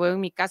 conozco que veo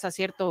en mi casa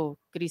cierto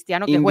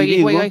cristiano que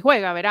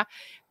juega, ¿verdad?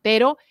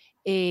 Pero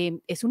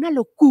es una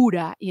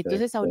locura, y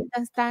entonces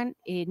ahorita están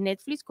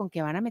Netflix con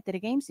que van a meter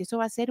games, y eso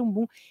va a ser un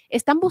boom.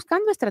 Están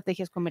buscando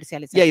estrategias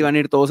comerciales. Y ahí van a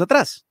ir todos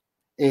atrás.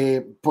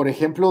 Por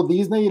ejemplo,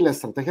 Disney, la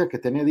estrategia que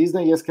tiene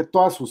Disney es que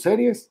todas sus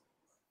series,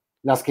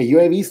 las que yo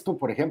he visto,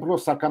 por ejemplo,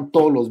 sacan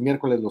todos los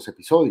miércoles los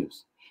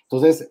episodios.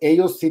 Entonces,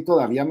 ellos sí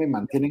todavía me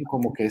mantienen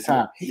como que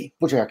esa,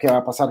 pucha, ¿qué va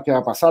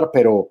a pasar?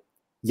 Pero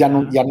ya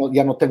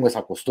no tengo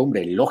esa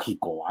costumbre,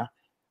 lógico, ¿ah?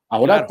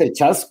 Ahora te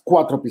echas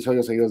 4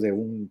 episodios seguidos de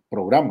un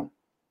programa.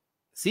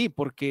 Sí,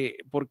 porque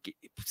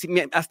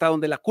hasta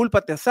donde la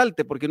culpa te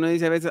asalte, porque uno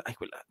dice a veces, ay,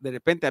 de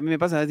repente a mí me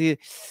pasa así,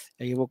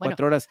 ya llevo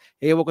 4 horas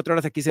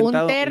aquí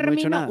sentado y no he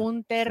hecho nada.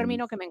 Un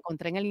término que me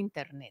encontré en el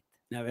internet.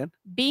 A ver.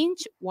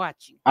 Binge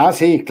watching.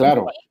 Sí,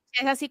 claro.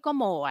 Es así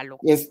como a lo...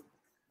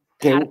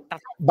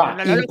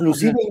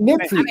 Inclusive en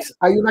Netflix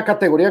hay una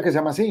categoría que se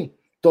llama así,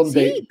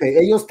 donde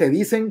ellos te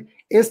dicen,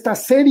 esta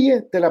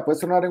serie te la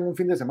puedes sonar en un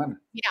fin de semana.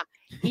 Mira,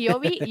 y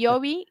yo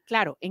vi,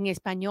 claro, en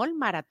español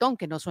maratón,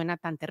 que no suena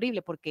tan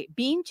terrible, porque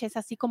binge es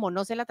así como,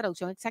 no sé la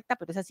traducción exacta,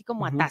 pero es así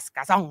como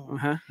atascazón.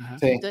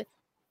 Entonces,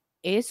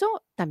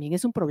 eso también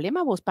es un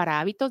problema, vos, para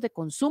hábitos de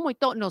consumo y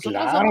todo.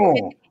 Nosotros somos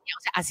gente,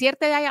 o sea, a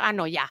cierta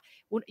edad, ya.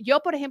 Yo,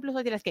 por ejemplo,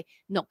 soy de las que,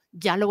 no,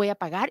 ya lo voy a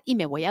pagar y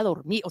me voy a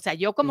dormir. O sea,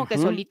 yo como que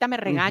solita me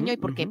regaño y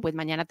porque pues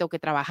mañana tengo que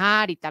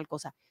trabajar y tal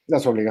cosa.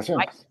 Las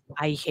obligaciones.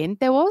 Hay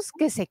gente, vos,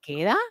 que se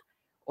queda,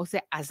 o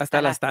sea,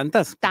 hasta las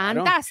tantas.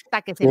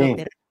 Hasta que se lo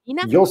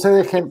termina. Yo sé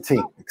de gente,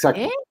 sí,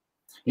 exacto.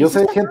 Yo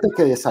sé de gente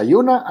que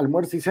desayuna,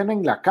 almuerza y cena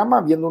en la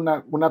cama viendo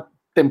una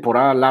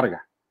temporada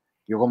larga.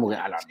 Yo como que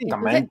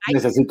también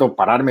necesito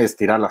pararme,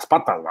 estirar las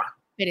patas, ¿va?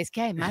 Pero es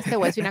que además te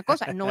voy a decir una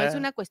cosa, no es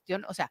una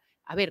cuestión, o sea,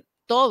 a ver,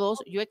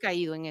 todos, yo he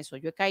caído en eso,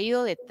 yo he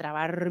caído de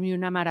trabarme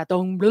una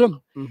maratón,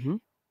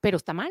 pero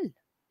está mal.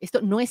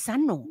 Esto no es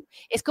sano.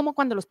 Es como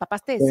cuando los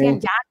papás te decían,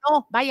 ya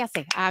no,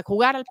 váyase a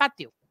jugar al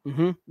patio.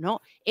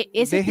 No,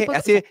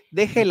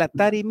 deje el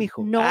Atari,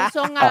 mijo. No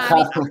son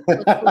hábitos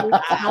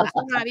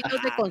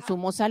de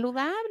consumo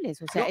saludables.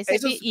 O sea,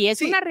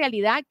 es una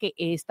realidad que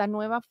esta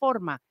nueva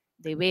forma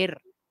de ver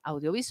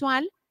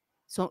audiovisual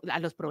son a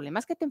los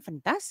problemas que te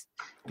enfrentas.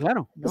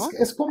 Claro. ¿No?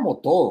 Es como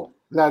todo.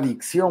 La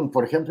adicción,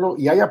 por ejemplo,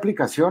 y hay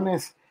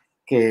aplicaciones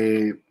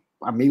que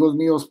amigos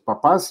míos,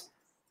 papás,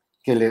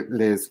 que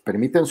les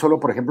permiten solo,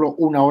 por ejemplo,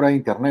 1 hora de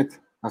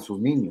internet a sus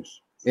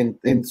niños.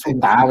 En su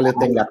tablet,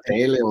 en la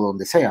tele o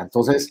donde sea.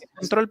 Entonces, el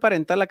control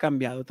parental ha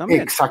cambiado también.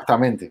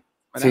 Exactamente.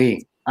 ¿Verdad?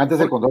 Sí, antes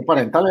el control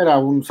parental era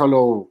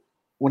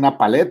una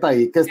paleta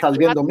y ¿qué estás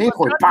viendo,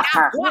 mijo? Y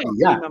paja,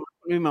 y ya.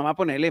 Mi mamá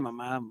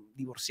mamá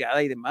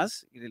divorciada y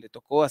demás, y le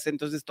tocó hacer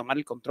entonces tomar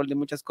el control de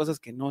muchas cosas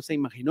que no se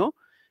imaginó.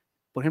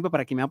 Por ejemplo,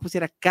 para que mi mamá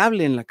pusiera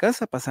cable en la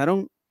casa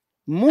pasaron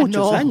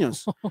muchos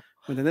años.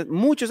 ¿Me entiendes?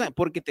 Muchos años,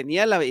 porque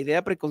tenía la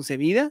idea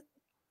preconcebida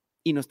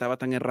y no estaba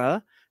tan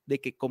errada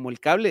de que como el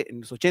cable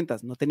en los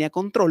 80s no tenía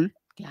control,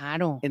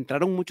 claro,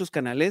 entraron muchos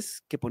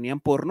canales que ponían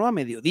porno a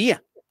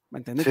mediodía. ¿Me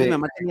entiendes? Sí. Mi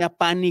mamá tenía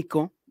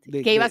pánico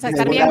de que ibas a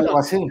estar viendo.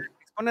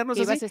 Ponernos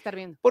 ¿Qué así, ibas a estar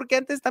viendo? porque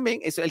antes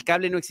también el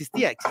cable no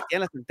existía,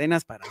 existían las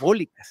antenas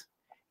parabólicas.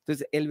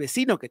 Entonces, el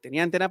vecino que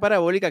tenía antena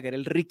parabólica, que era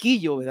el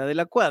riquillo, ¿verdad?, de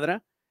la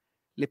cuadra,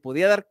 le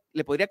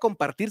podría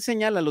compartir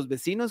señal a los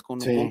vecinos con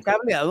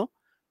cableado,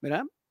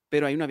 ¿verdad?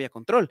 Pero ahí no había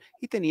control.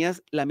 Y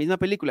tenías la misma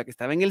película que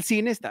estaba en el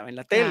cine, estaba en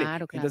la tele.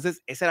 Claro.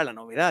 Entonces, esa era la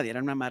novedad y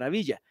era una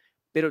maravilla.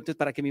 Pero entonces,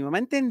 para que mi mamá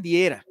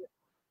entendiera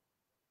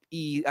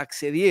y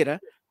accediera,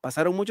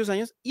 pasaron muchos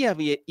años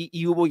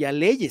y hubo ya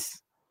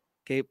leyes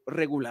que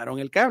regularon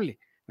el cable,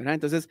 ¿verdad?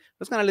 Entonces,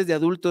 los canales de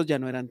adultos ya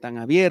no eran tan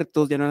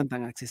abiertos, ya no eran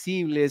tan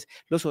accesibles,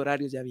 los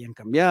horarios ya habían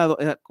cambiado.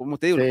 Como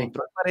te digo, el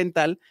control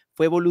parental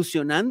fue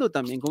evolucionando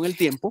también con el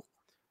tiempo,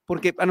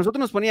 porque a nosotros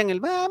nos ponían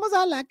vamos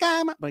a la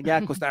cama, pues ya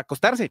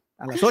acostarse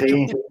a las 8.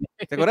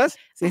 ¿Te acuerdas?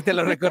 Sí, te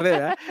lo recordé,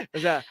 ¿verdad? O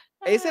sea,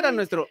 ese era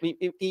nuestro,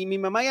 y mi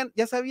mamá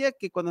ya sabía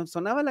que cuando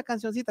sonaba la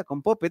cancioncita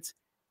con Puppets,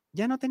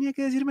 ya no tenía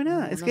que decirme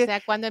nada. O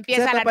sea, cuando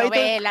empieza la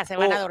novela, se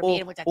van a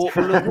dormir, muchachos. O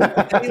los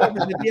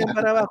dientes se metían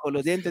para abajo,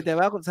 los dientes de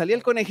abajo, salía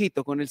el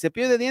conejito con el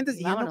cepillo de dientes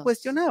y ya no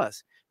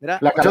cuestionabas, ¿verdad?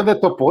 La canción de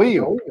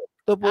Topoillo.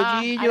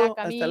 Topollillo,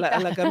 hasta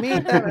la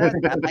camita, ¿verdad?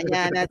 Hasta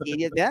mañana,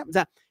 ¿verdad? O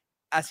sea,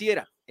 así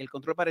era. El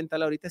control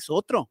parental ahorita es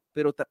otro,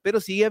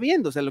 pero sigue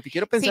habiendo. O sea, lo que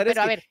quiero pensar es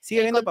que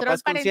sigue habiendo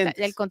papás conscientes.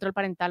 El control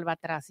parental va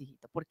atrás,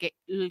 hijito, porque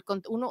el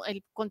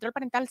control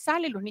parental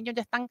sale y los niños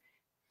ya están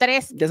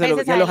 3 veces ya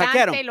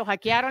adelante, lo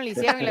hackearon, le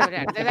hicieron,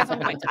 ustedes son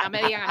cuentos, no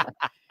me digan.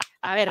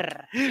 A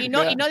ver, y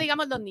no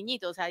digamos los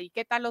niñitos, o sea, ¿y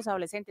qué tal los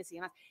adolescentes y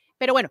demás?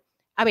 Pero bueno,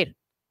 a ver,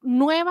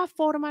 nueva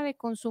forma de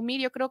consumir,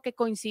 yo creo que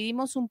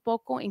coincidimos un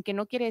poco en que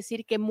no quiere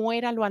decir que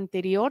muera lo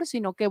anterior,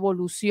 sino que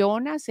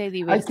evoluciona, se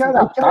diversifica.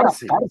 Hay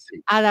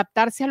que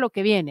adaptarse a lo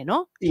que viene,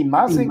 ¿no? Y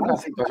más en la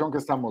situación que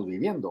estamos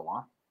viviendo,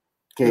 ¿no?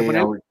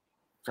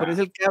 Por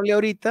eso el cable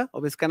ahorita, o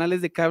ves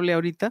canales de cable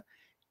ahorita,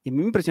 y a mí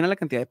me impresiona la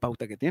cantidad de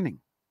pauta que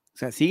tienen. O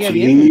sea, sigue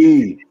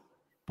habiendo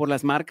por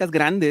las marcas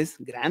grandes,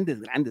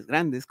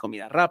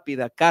 comida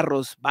rápida,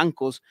 carros,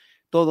 bancos,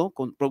 todo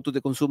con productos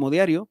de consumo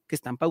diario que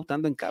están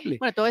pautando en cable.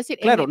 Bueno, te voy a decir,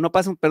 claro, no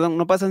pasan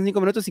 5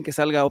 minutos sin que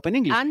salga Open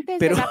English. Antes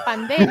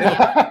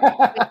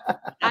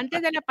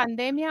de la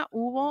pandemia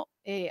hubo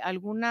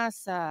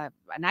algunos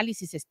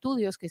análisis,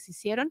 estudios que se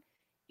hicieron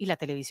y la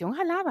televisión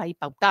jalaba y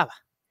pautaba.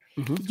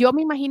 Yo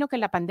me imagino que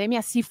la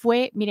pandemia sí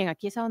fue, miren,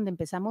 aquí es a donde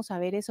empezamos a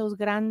ver esos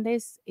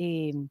grandes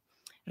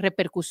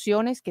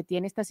repercusiones que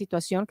tiene esta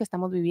situación que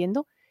estamos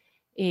viviendo.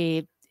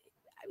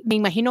 Me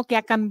imagino que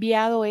ha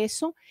cambiado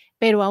eso,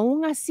 pero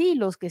aún así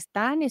los que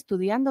están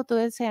estudiando todo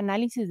ese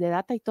análisis de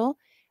data y todo,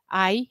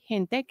 hay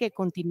gente que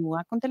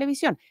continúa con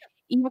televisión.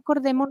 Y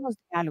acordémonos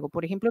de algo,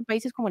 por ejemplo, en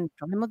países como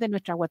hablemos de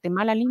nuestra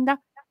Guatemala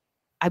linda,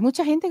 hay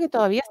mucha gente que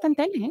todavía está en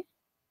tele, ¿eh?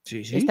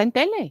 Sí. Está en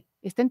tele,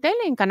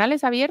 en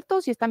canales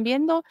abiertos y están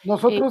viendo.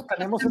 Nosotros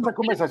tenemos esta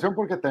conversación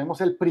porque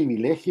tenemos el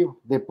privilegio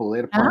de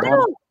poder pagar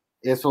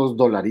esos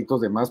dolaritos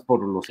de más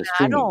por los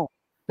streaming.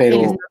 Pero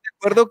estoy de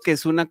acuerdo que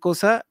es una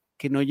cosa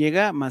que no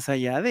llega más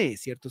allá de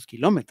ciertos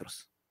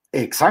kilómetros.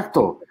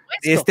 Exacto.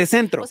 Este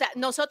centro. O sea,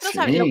 nosotros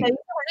hablamos,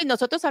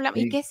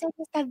 ¿y qué serie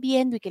estás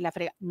viendo? Y que la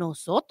frega.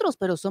 Nosotros,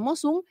 pero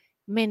somos un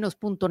menos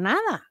punto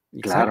nada.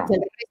 Claro.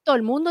 El resto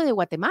del mundo de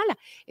Guatemala.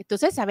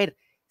 Entonces, a ver,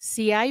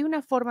 si hay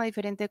una forma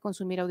diferente de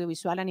consumir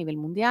audiovisual a nivel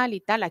mundial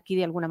y tal, aquí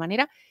de alguna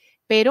manera,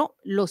 pero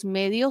los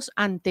medios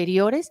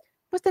anteriores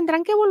pues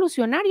tendrán que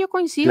evolucionar, yo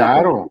coincido.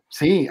 Claro,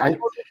 sí.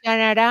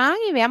 Evolucionarán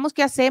y veamos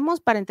qué hacemos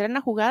para entrar en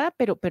la jugada,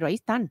 pero ahí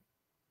están.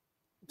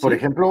 Por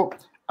ejemplo,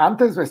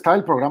 antes estaba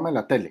el programa en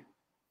la tele.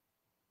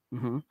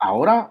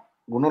 Ahora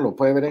uno lo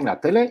puede ver en la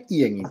tele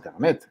y en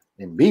internet,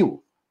 en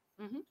vivo.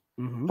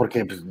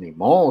 Porque pues ni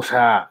modo, o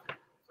sea,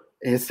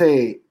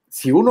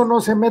 si uno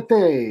no se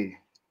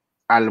mete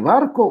al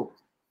barco,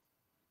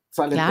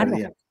 sale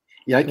perdiendo.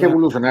 Y hay que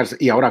evolucionarse.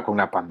 Y ahora con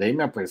la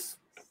pandemia, pues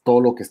todo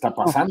lo que está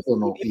pasando,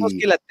 ¿no? Vimos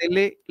que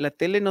la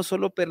tele no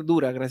solo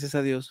perdura, gracias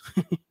a Dios,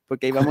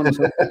 porque ahí vamos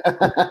nosotros.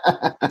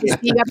 Que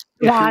siga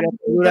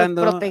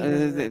perdurando,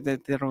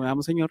 te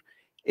rogamos, Señor.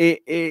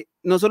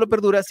 No solo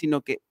perdura,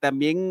 sino que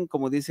también,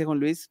 como dice Juan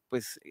Luis,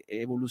 pues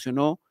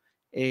evolucionó,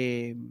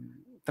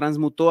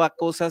 transmutó a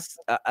cosas,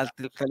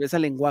 tal vez a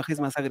lenguajes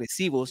más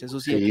agresivos, eso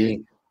sí.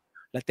 Sí.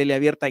 La tele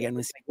abierta ya no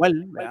es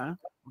igual, ¿verdad?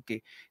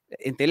 Porque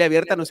en tele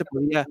abierta no se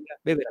podía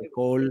beber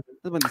alcohol,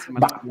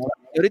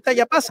 y ahorita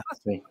ya pasa.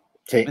 Sí.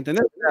 ¿Me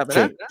entiendes?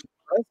 ¿Verdad? Sí.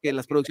 Que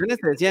las producciones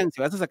te decían, si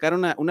vas a sacar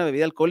una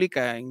bebida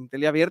alcohólica en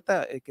tele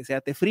abierta, que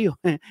sea té frío,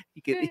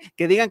 y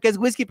que digan que es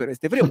whisky, pero es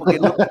té frío, porque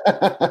no.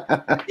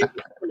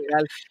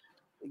 Legal.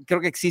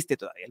 Creo que existe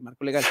todavía el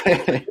marco legal.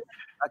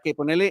 Hay que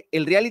ponerle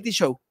el reality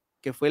show,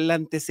 que fue el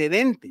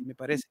antecedente, me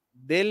parece,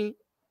 del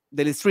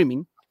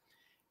streaming,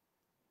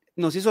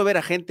 nos hizo ver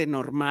a gente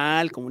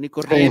normal, común y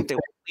corriente,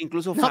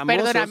 incluso famosos.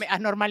 No, perdóname,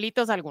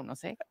 anormalitos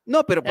algunos, ¿eh?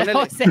 No, pero ponele.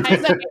 O sea,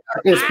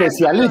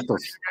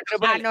 especialitos.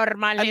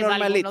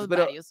 Anormalitos,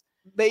 pero varios.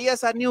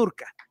 Veías a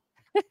Niurka.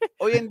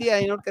 Hoy en día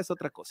Niurka es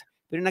otra cosa.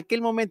 Pero en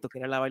aquel momento, que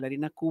era la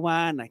bailarina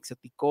cubana,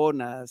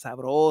 exoticona,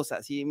 sabrosa,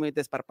 así muy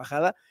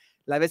desparpajada,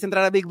 la ves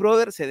entrar a Big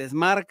Brother, se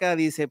desmarca,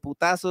 dice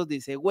putazos,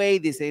 dice güey,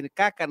 dice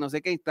caca, no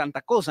sé qué,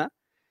 tanta cosa.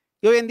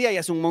 Y hoy en día ya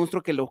es un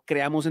monstruo que lo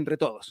creamos entre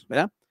todos,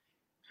 ¿verdad?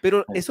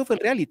 Pero eso fue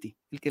el reality,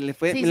 el que le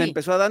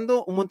empezó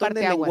dando un montón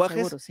de lenguajes.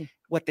 Seguro, sí.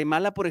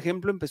 Guatemala, por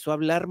ejemplo, empezó a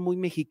hablar muy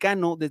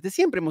mexicano. Desde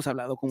siempre hemos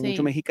hablado con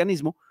mucho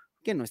mexicanismo,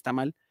 que no está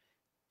mal.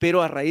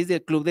 Pero a raíz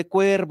del Club de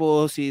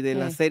Cuervos y de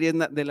las series,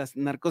 de las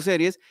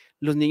narcoseries,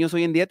 los niños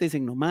hoy en día te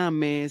dicen no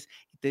mames,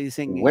 te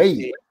dicen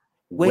güey,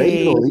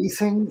 lo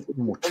dicen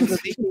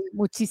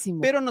muchísimo.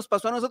 Pero nos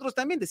pasó a nosotros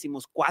también,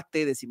 decimos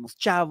cuate, decimos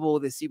chavo,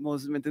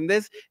 decimos, ¿me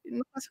entendés?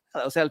 No pasa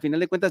nada, o sea, al final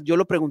de cuentas, yo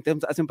lo pregunté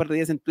hace un par de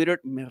días en Twitter,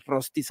 me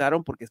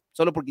rostizaron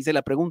solo porque hice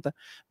la pregunta,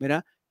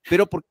 ¿verdad?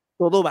 Pero porque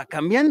todo va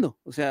cambiando,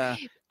 o sea.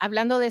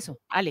 Hablando de eso,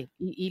 Ale,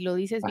 y lo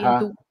dices bien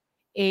tú,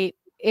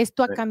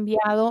 esto ha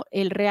cambiado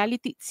el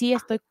reality, sí,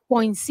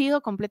 coincido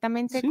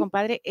completamente,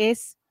 compadre,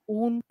 es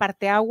un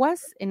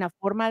parteaguas en la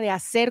forma de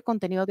hacer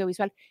contenido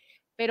audiovisual.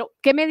 Pero,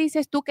 ¿qué me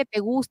dices tú que te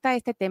gusta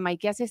este tema y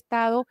que has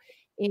estado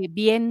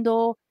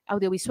viendo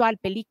audiovisual,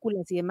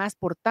 películas y demás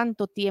por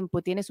tanto tiempo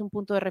y tienes un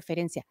punto de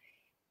referencia?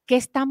 ¿Qué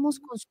estamos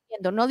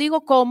consumiendo? No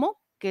digo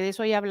cómo, que de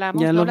eso ya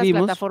hablamos, no las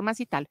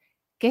plataformas y tal.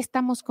 ¿Qué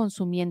estamos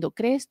consumiendo?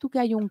 ¿Crees tú que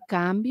hay un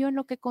cambio en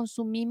lo que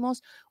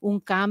consumimos?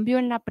 ¿Un cambio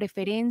en la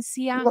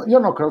preferencia? No,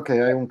 yo no creo que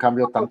haya un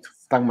cambio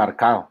tan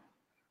marcado.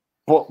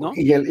 ¿No?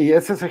 Y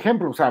ese es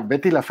ejemplo, o sea,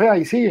 Betty la Fea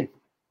ahí sigue.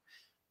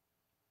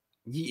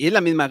 Y es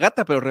la misma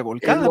gata, pero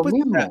revolcada. Es lo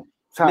mismo. O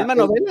sea, misma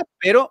novela,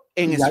 pero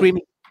en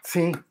streaming.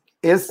 Sí,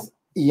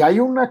 y hay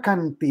una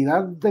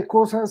cantidad de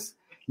cosas.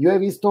 Yo he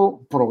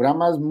visto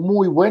programas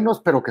muy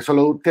buenos, pero que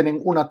solo tienen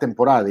una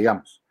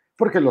temporada,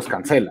 porque los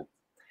cancelan.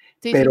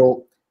 Sí,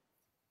 pero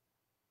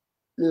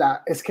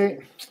es que,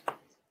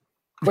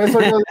 por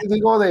eso yo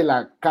digo de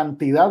la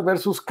cantidad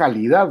versus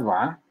calidad,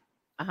 ¿va?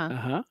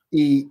 Ajá.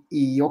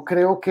 Y yo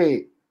creo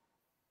que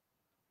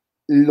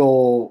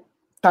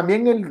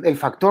también el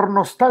factor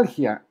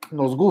nostalgia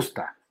nos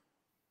gusta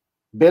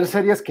ver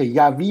series que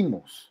ya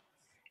vimos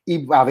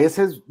y a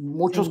veces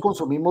muchos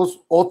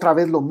consumimos otra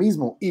vez lo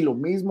mismo y lo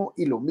mismo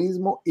y lo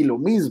mismo y lo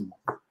mismo.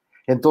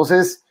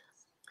 Entonces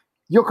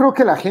yo creo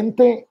que la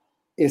gente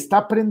está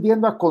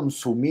aprendiendo a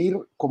consumir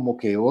como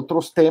que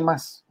otros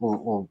temas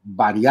o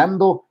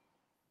variando,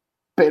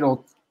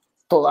 pero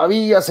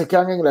todavía se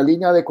quedan en la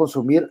línea de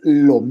consumir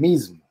lo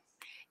mismo.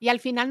 Y al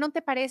final, ¿no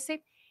te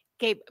parece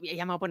que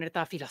ya me voy a poner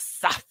toda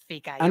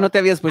filosófica? No te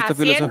habías puesto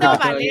filosófica.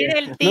 Haciendo valer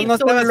el título. No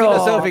estaba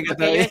filosófica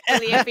todavía. Yo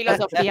estudié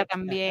filosofía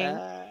también.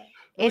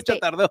 Mucho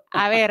tardó.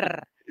 A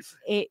ver,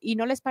 ¿y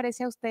no les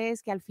parece a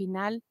ustedes que al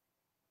final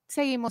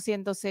seguimos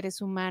siendo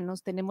seres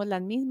humanos, tenemos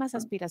las mismas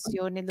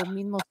aspiraciones, los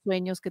mismos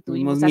sueños que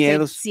tuvimos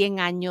hace 100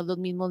 años, los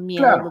mismos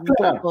miedos, los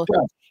mismos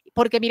cosas?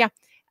 Porque mira,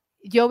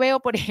 yo veo,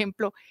 por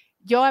ejemplo,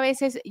 yo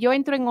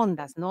entro en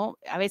ondas, ¿no?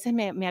 A veces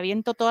me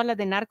aviento todas las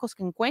de narcos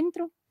que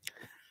encuentro,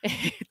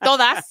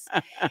 todas,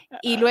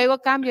 y luego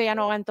cambio, ya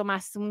no aguanto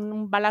más,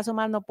 un balazo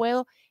más no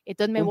puedo,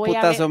 entonces me voy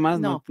a ver, más,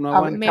 no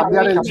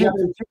cambiar el chip.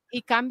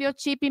 Y cambio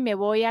chip y me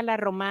voy a la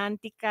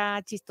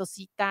romántica,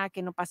 chistosita,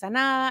 que no pasa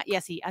nada, y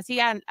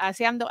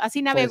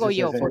así navego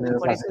yo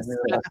por esas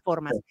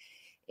plataformas.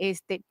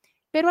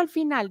 Pero al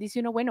final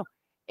dice uno, bueno,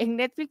 en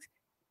Netflix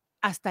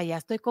hasta ya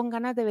estoy con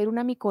ganas de ver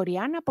una mi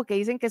coreana, porque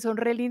dicen que son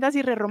re lindas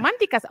y re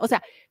románticas. O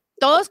sea,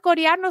 todos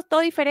coreanos, todo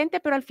diferente,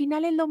 pero al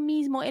final es lo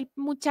mismo. El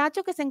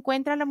muchacho que se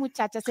encuentra a la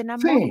muchacha, se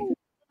enamora.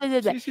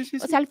 Sí.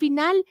 O sea, al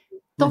final,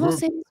 todos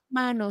seres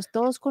humanos,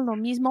 todos con lo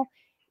mismo,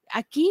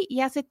 aquí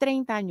y hace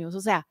 30 años.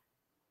 O sea,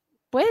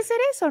 puede ser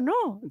eso,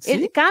 ¿no?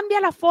 ¿Sí?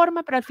 Cambia la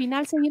forma, pero al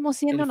final seguimos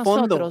siendo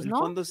nosotros, ¿no?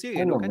 El fondo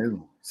sigue. Es lo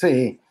mismo.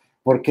 Sí,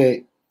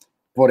 porque,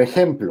 por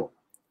ejemplo,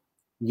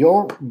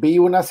 yo vi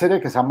una serie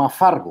que se llama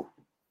Fargo.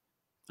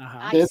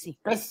 Ajá.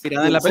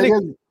 Tirada en la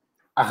película.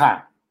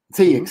 Ajá,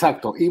 sí,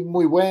 exacto. Y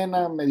muy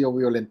buena, medio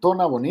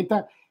violentona,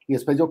 bonita. y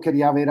después yo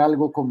quería ver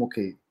algo como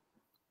que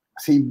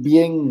así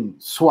bien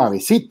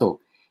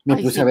suavecito. Me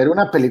puse a ver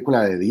una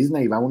película de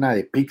Disney, va una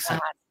de Pixar.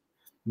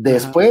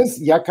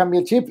 Después ya cambié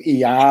el chip y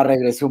ya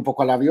regresé un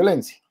poco a la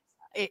violencia.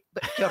 Qué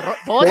horror.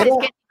 Pero,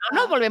 es que no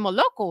nos volvemos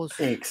locos.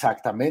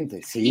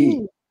 Exactamente,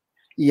 sí.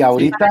 Y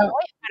ahorita...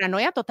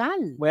 Paranoia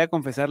total. Voy a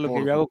confesar lo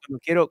que yo hago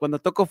cuando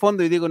toco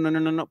fondo y digo,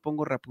 no,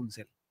 pongo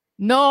Rapunzel.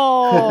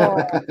 No.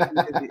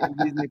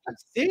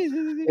 Sí.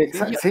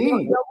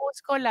 Yo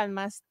busco las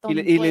más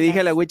tontas. Y le dije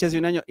a la Witch hace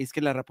un año, es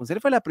que la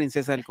Rapunzel fue la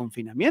princesa del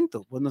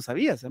confinamiento. Vos no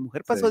sabías, la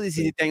mujer pasó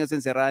 17 años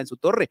encerrada en su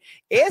torre.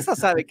 Esa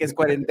sabe que es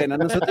cuarentena.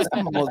 Nosotros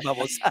somos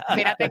babos.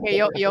 Fíjate que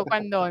yo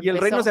cuando empezó, y el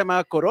reino se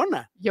llamaba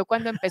Corona. Yo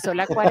cuando empezó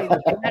la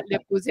cuarentena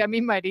le puse a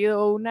mi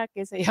marido una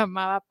que se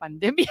llamaba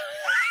pandemia.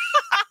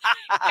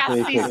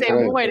 Casi se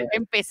muere,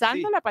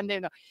 empezando la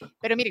pandemia.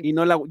 Pero miren. Y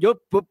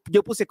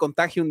yo puse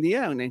contagio un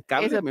día en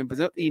cable, me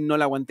empezó, y no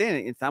la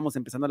aguanté. Estábamos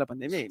empezando la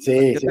pandemia.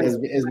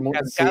 Es muy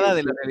cascada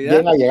de la realidad.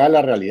 Bien a llegar a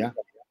la realidad.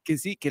 Que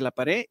sí, que la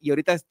paré y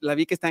ahorita la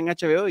vi que está en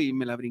HBO y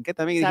me la brinqué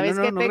también. Y ¿sabes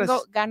dije, que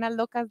tengo ganas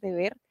locas de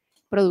ver?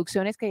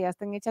 Producciones que ya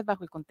están hechas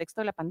bajo el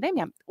contexto de la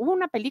pandemia. Hubo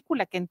una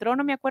película que entró,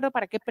 no me acuerdo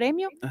para qué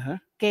premio,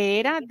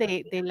 que era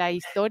de la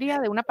historia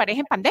de una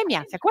pareja en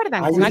pandemia, ¿se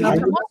acuerdan?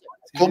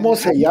 ¿Cómo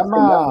se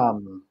llama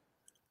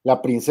la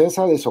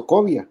princesa de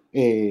Sokovia?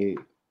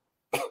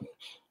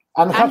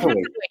 Anne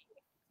Hathaway.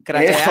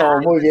 Eso,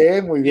 muy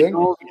bien.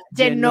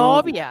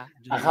 Genovia.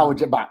 Ajá,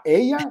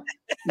 ella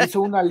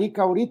hizo una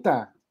lica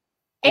ahorita.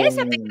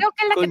 Esa te creo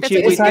que es la que te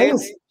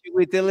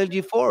Chiwetel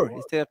LG4,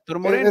 este actor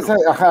moreno.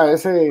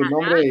 Ese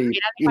nombre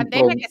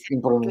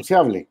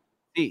impronunciable.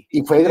 Sí.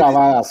 Y fue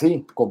grabada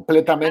así,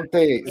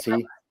 completamente, sí.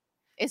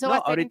 Eso va a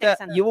ser ahorita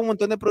y hubo un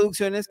montón de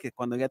producciones que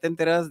cuando ya te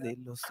enteras de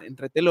los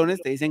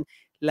entretelones te dicen,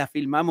 la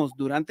filmamos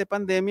durante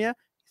pandemia,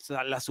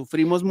 la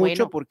sufrimos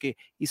mucho porque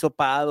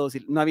hisopados,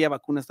 no había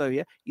vacunas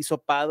todavía,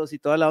 hisopados y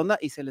toda la onda,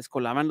 y se les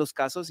colaban los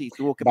casos y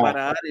tuvo que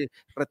parar y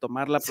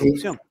retomar la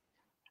producción.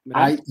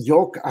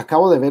 Yo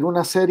acabo de ver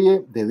una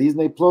serie de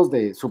Disney Plus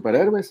de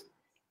superhéroes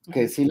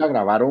que sí la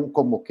grabaron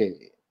como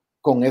que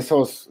con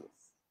esos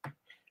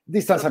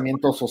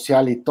distanciamiento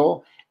social y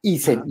todo, y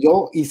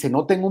se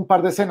nota en un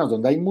par de escenas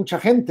donde hay mucha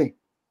gente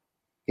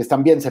que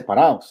están bien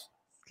separados.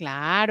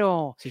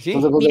 Claro. Sí.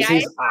 Entonces vos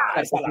decís,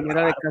 la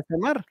cocinera de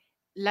Castamar.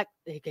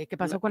 ¿Qué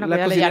pasó con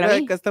la cocinera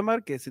de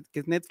Castamar, que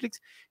es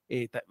Netflix?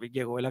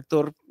 Llegó el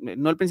actor,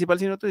 no el principal,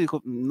 sino otro, y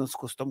dijo, nos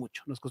costó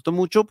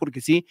mucho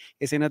porque sí,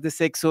 escenas de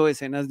sexo,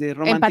 escenas de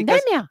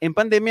románticas. En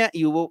pandemia,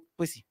 y hubo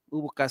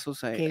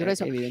casos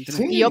evidentemente.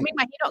 Sí. Y yo me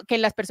imagino que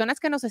las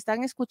personas que nos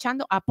están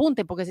escuchando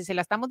apunten, porque si se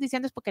la estamos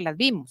diciendo es porque las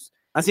vimos.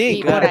 Sí,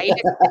 y claro. por ahí,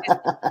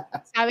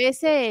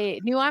 ¿sabes?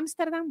 New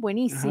Amsterdam,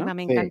 buenísima,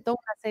 me encantó,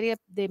 una serie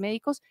de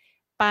médicos,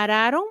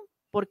 pararon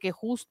porque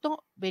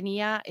justo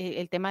venía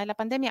el tema de la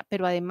pandemia,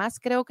 pero además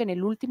creo que en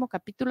el último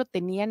capítulo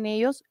tenían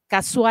ellos,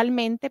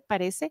 casualmente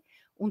parece,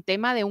 un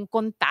tema de un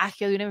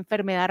contagio, de una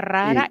enfermedad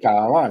rara.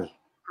 Cabal.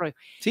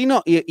 Sí,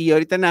 y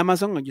ahorita en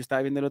Amazon, yo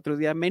estaba viendo el otro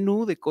día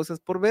menú de cosas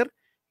por ver,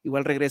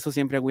 igual regreso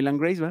siempre a Will and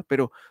Grace, ¿va?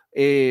 Pero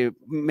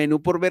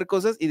menú por ver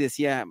cosas y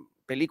decía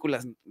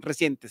películas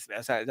recientes,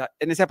 o sea,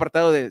 en ese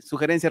apartado de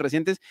sugerencias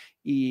recientes,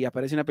 y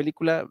aparece una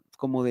película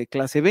como de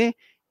clase B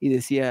y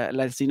decía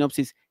la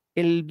sinopsis,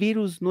 el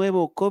virus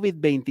nuevo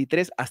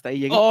COVID-23, hasta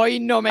ahí llegué.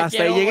 Hoy no me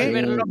quiero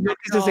volver loca. No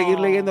quise seguir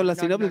leyendo la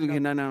sinopsis, dije,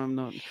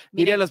 no.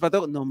 Miré a los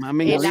patos, no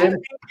mamen,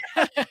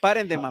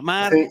 paren de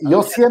mamar. Sí,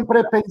 yo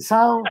siempre he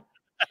pensado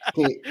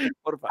que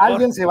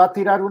alguien se va a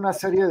tirar una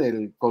serie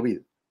del COVID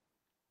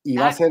y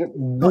va a ser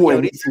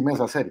buenísima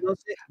esa serie. No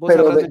sé,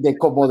 pero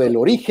como del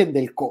origen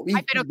del COVID.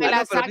 Ay, pero que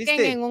la saquen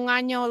en un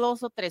año,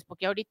 2 o 3,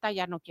 porque ahorita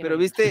ya no quiero. Pero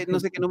viste,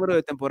 no sé qué número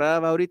de temporada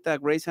va ahorita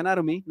Grey's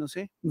Anatomy, no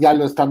sé. Ya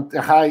lo están,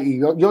 y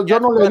yo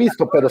no lo he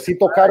visto, pero sí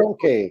tocaron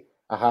que,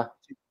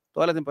 sí,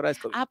 toda la temporada es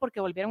COVID. Porque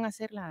volvieron a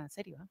hacer la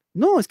serie, ¿no?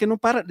 No, es que no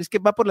para, es que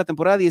va por la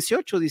temporada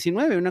 18,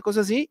 19, una cosa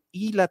así,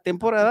 y la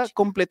temporada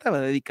completa va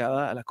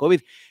dedicada a la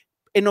COVID.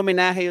 En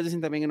homenaje, ellos dicen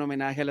también en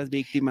homenaje a las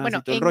víctimas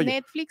y todo el rollo. En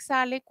Netflix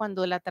sale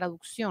cuando la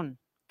traducción,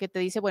 que te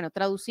dice,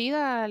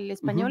 traducida al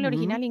español,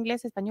 original,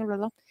 inglés, español, bla,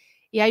 bla.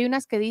 Y hay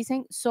unas que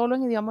dicen solo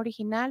en idioma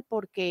original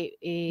porque...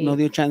 no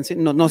dio chance,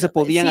 no se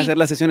podían hacer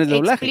las sesiones de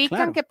doblaje.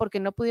 Explican que porque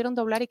no pudieron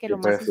doblar y que lo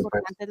más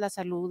importante es la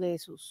salud de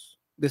sus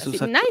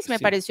actores. Me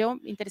pareció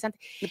interesante.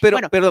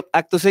 Pero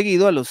acto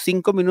seguido, a los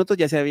 5 minutos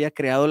ya se había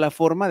creado la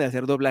forma de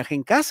hacer doblaje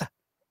en casa.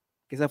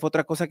 Que esa fue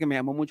otra cosa que me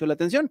llamó mucho la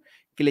atención,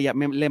 que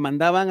le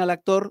mandaban al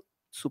actor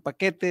su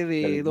paquete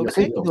de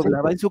doblaje,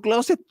 doblaba en su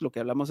closet, lo que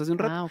hablamos hace un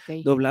rato,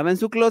 doblaba en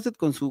su closet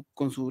con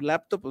su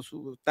laptop o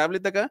su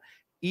tablet acá,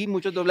 y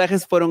muchos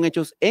doblajes fueron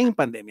hechos en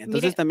pandemia.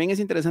 Entonces también es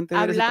interesante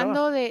ver ese trabajo.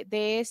 Hablando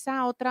de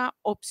esa otra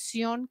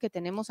opción que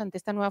tenemos ante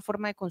esta nueva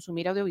forma de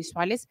consumir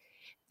audiovisuales,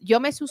 yo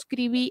me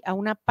suscribí a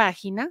una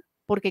página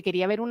porque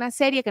quería ver una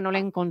serie que no la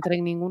encontré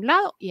en ningún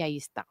lado y ahí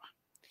estaba.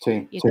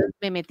 Y entonces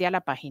me metí a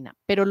la página.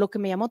 Pero lo que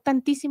me llamó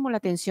tantísimo la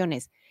atención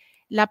es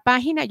la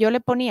página, yo le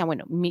ponía,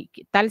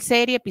 tal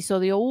serie,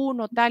 episodio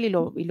 1, tal, y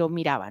lo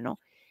miraba, ¿no?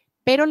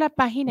 pero la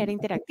página era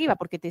interactiva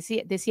porque te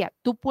decía,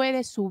 tú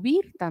puedes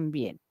subir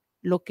también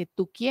lo que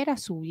tú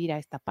quieras subir a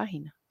esta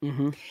página.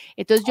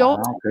 Entonces yo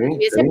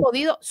hubiese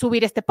podido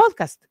subir este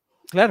podcast.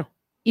 Claro.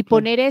 Y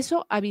poner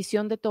eso a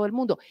visión de todo el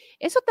mundo.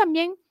 Eso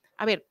también,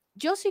 a ver,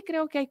 yo sí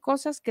creo que hay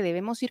cosas que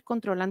debemos ir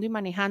controlando y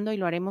manejando y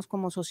lo haremos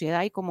como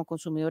sociedad y como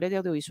consumidores de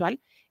audiovisual.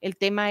 El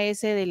tema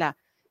ese de la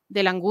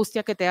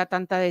angustia que te da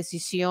tanta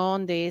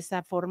decisión, de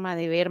esa forma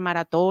de ver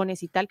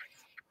maratones y tal.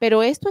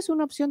 Pero esto es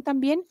una opción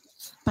también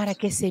para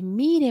que se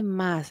mire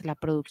más la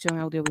producción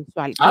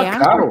audiovisual.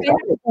 Claro.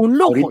 Un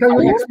lujo. Ahorita hay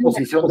una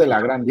exposición de la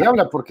gran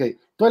diabla porque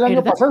todo el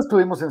año pasado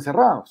estuvimos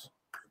encerrados.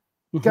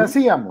 ¿Qué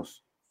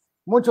hacíamos?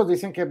 Muchos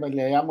dicen que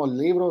leíamos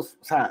libros,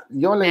 o sea,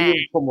 yo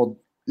leí como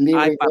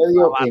libro y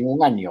medio en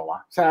un año, ¿va?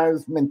 O sea,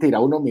 es mentira,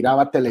 uno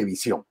miraba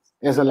televisión,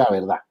 esa es la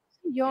verdad.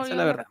 Yo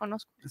la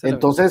reconozco.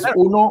 Entonces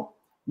uno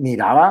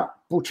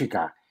miraba,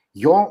 puchica,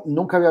 yo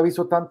nunca había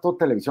visto tanto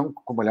televisión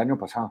como el año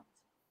pasado.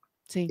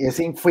 Sí.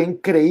 Ese fue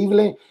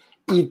increíble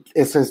y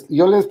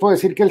yo les puedo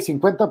decir que el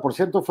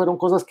 50% fueron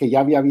cosas que ya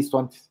había visto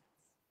antes.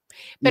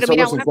 Pero y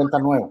mira, solo 50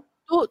 nuevos.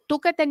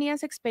 Tú que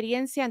tenías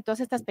experiencia en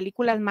todas estas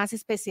películas más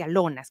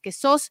especialonas, que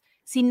sos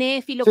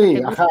cinéfilo, sí,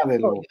 que te gusta.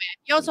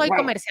 Yo soy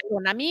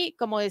comercialona. A mí,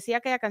 como decía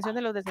aquella canción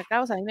de Los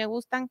Desecados, a mí me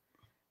gustan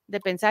de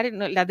pensar,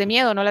 las de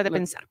miedo, no las de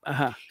pensar.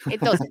 Ajá.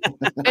 Entonces,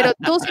 pero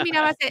tú sí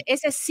mirabas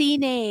ese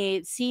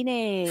cine, sí,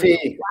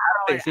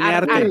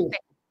 arte.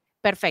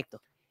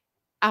 Perfecto.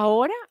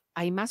 Ahora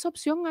hay más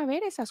opción a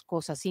ver esas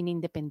cosas, cine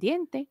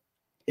independiente.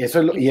 Eso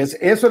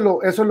es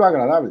lo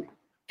agradable.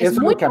 Eso es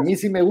lo que a mí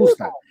sí me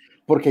gusta.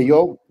 Porque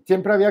yo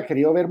siempre había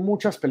querido ver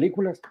muchas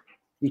películas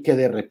y que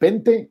de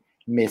repente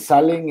me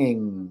salen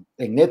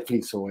en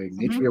Netflix o en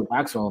HBO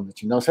Max o donde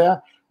no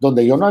sea,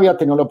 donde yo no había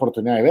tenido la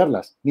oportunidad de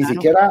verlas. Ni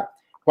siquiera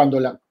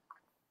cuando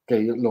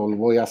que yo lo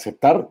voy a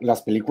aceptar,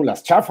 las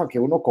películas chafa que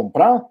uno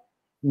compraba,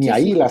 ni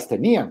ahí las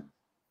tenían.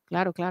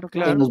 Claro.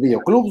 En los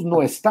videoclubs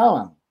no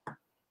estaban.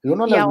 Y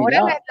uno las ahora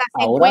miraba, las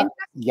ahora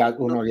ya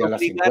uno ya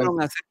las encuentra.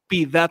 Obligaron a ser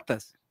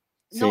piratas.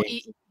 No,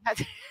 sí.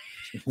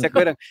 ¿Se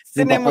acuerdan?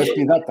 Tenemos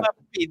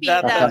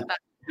pirata.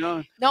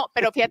 No,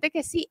 pero fíjate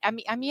que sí, a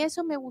mí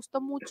eso me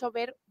gustó mucho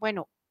ver,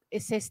 bueno,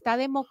 se está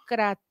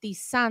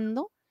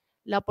democratizando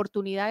la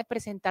oportunidad de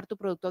presentar tu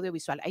producto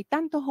audiovisual. Hay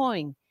tanto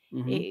joven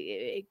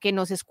que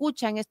nos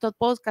escucha en estos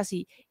podcasts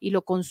y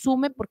lo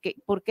consume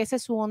porque esa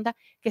es su onda,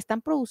 que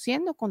están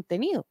produciendo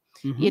contenido.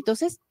 Y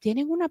entonces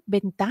tienen una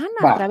ventana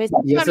a través de...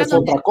 Y esa es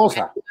otra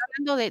cosa.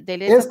 De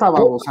esta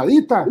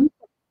babosadita.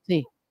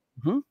 Sí.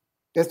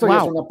 Esto ya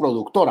es una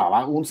productora,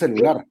 ¿va? Un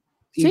celular.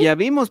 Y ya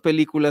vimos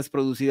películas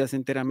producidas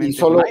enteramente. Y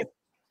solo,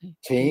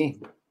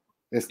 sí.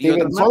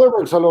 Steven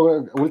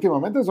Soderbergh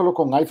últimamente solo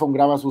con iPhone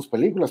graba sus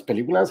películas.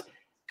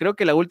 Creo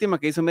que la última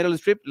que hizo Meryl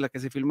Streep, la que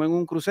se filmó en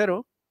un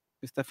crucero,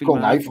 está filmada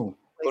con iPhone.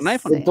 Con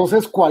iPhone.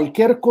 Entonces,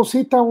 cualquier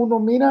cosita uno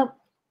mira.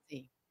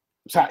 Sí.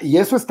 O sea, y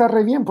eso está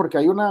re bien porque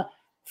hay una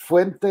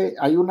fuente,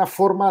 hay una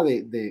forma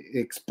de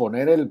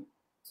exponer el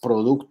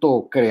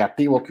producto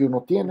creativo que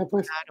uno tiene,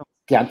 pues,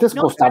 que antes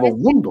costaba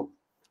un mundo.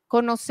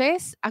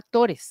 Conoces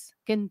actores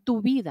que en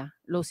tu vida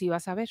los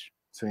ibas a ver.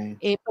 Sí.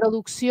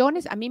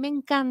 Producciones, a mí me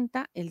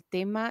encanta el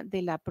tema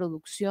de la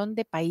producción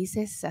de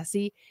países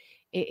así.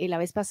 La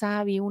vez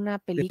pasada vi una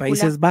película. De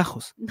Países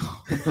Bajos. No.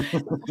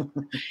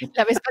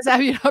 La vez pasada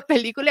vi una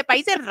película de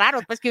países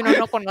raros, pues que uno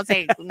no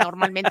conoce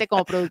normalmente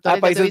como productores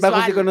de Países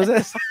Bajos sí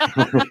conoces.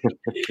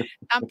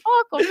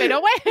 Tampoco, pero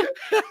bueno.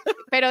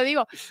 Pero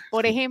digo,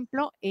 por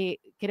ejemplo,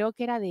 creo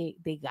que era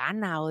de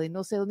Ghana o de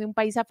no sé dónde, un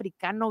país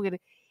africano.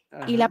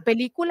 Y la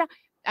película,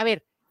 a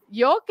ver,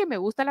 yo que me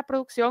gusta la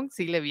producción,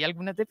 sí le vi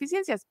algunas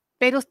deficiencias,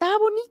 pero estaba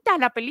bonita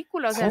la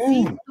película, o sea,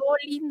 sí, todo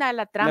linda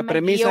la trama, la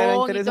premisa era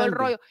interesante. Y todo el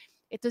rollo.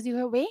 Entonces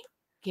dije, ve,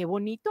 qué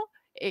bonito,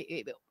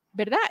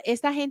 ¿verdad?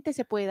 Esta gente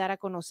se puede dar a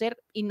conocer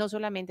y no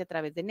solamente a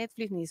través de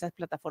Netflix ni esas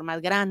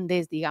plataformas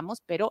grandes,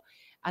 digamos, pero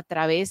a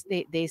través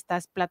de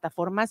estas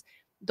plataformas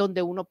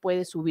donde uno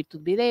puede subir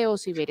tus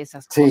videos y ver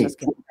esas cosas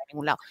que no están en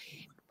ningún lado.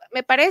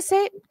 Me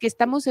parece que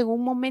estamos en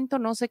un momento,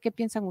 no sé qué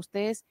piensan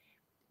ustedes,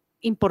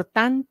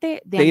 importante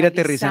de ir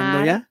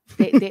aterrizando ya,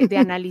 de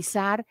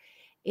analizar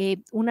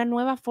una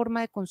nueva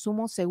forma de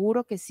consumo,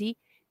 seguro que sí.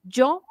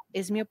 Yo,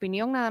 es mi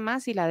opinión nada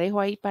más y la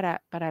dejo ahí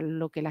para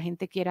lo que la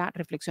gente quiera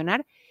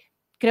reflexionar.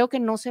 Creo que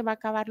no se va a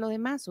acabar lo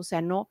demás, o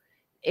sea,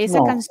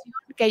 esa canción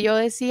que yo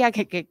decía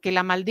que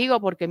la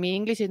maldigo porque mi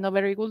English is not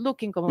very good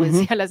looking, como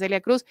decía la Celia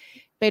Cruz,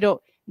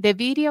 pero The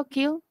Video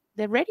Kill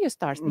the Radio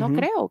Stars, no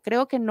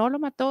creo que no lo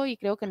mató y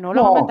creo que no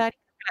lo va a matar,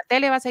 la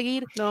tele va a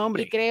seguir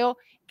y creo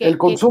que el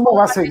consumo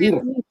va a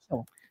seguir.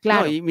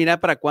 Claro. No, y mira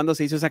para cuándo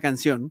se hizo esa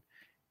canción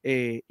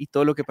y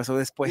todo lo que pasó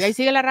después. Y ahí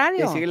sigue la radio.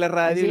 Y ahí sigue la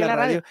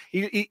radio.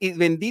 Y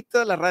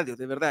bendito la radio,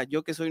 de verdad.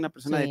 Yo que soy una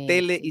persona de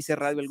tele, hice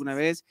radio alguna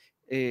vez.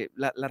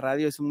 La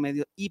radio es un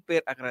medio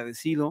hiper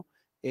agradecido.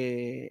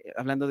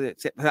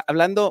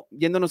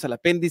 Yéndonos al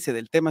apéndice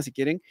del tema, si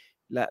quieren,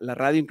 la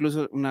radio,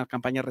 incluso una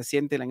campaña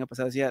reciente el año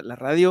pasado decía, la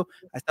radio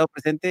ha estado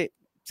presente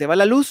se va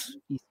la luz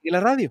y sigue la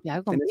radio.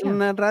 Ya, Tenés mira.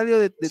 una radio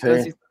de Sí.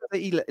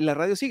 transistores y la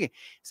radio sigue.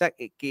 O sea,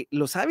 que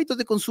los hábitos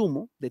de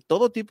consumo de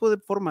todo tipo de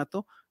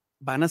formato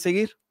van a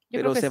seguir, Yo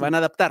pero creo que se sí. van a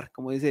adaptar,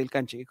 como dice el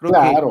Canche. Yo creo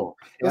Claro,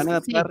 que se van a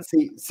es que adaptar.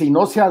 si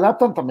no se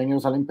adaptan, también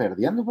ellos salen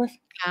perdiendo, pues.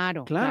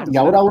 Claro, Claro. claro. Y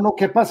ahora uno,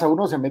 ¿qué pasa?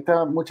 Uno se mete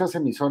a muchas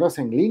emisoras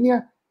en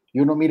línea y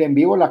uno mira en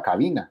vivo la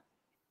cabina,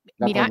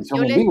 la Mira,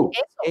 transmisión en vivo.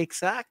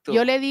 Exacto.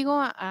 Yo le digo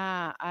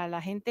a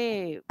la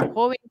gente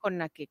joven con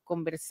la que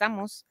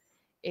conversamos,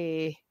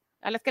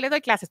 a las que les doy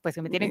clases, pues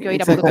que me tienen que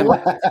oír a puro tubo.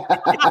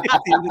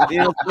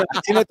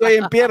 Si no te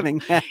oyen, pierden.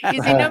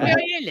 Y si no me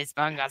oyen, les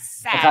pongo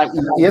Ajá,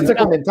 y este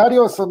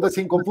comentario son de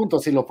 5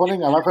 puntos. Si lo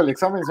ponen abajo del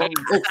examen, son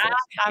extras.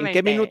 ¿En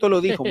qué minuto lo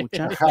dijo,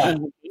 muchacho?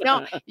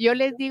 No, yo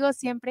les digo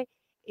siempre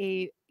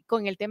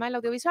con el tema del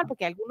audiovisual,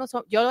 porque algunos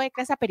son, yo doy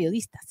clase a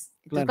periodistas.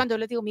 Entonces, Claro. cuando yo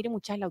les digo, miren,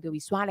 muchachos, el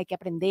audiovisual, hay que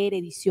aprender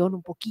edición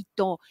un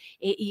poquito,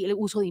 y el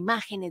uso de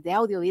imágenes, de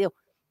audio, video.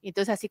 Y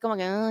entonces, así como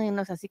que,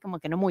 no es así como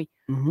que no muy.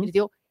 Y les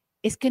digo,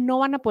 es que no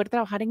van a poder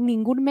trabajar en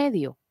ningún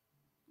medio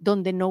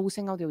donde no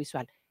usen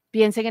audiovisual.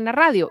 Piensen en la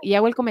radio, y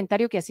hago el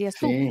comentario que hacías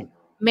tú. Sí,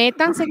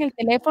 Métanse en el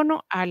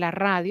teléfono a la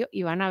radio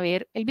y van a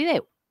ver el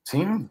video.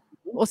 sí.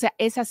 O sea,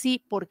 es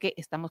así porque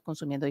estamos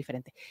consumiendo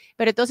diferente.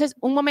 Pero entonces,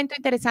 un momento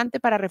interesante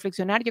para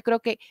reflexionar, yo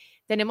creo que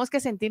tenemos que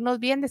sentirnos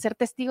bien de ser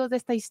testigos de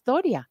esta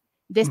historia,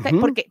 de esta,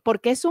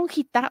 porque es un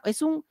hito,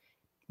 es un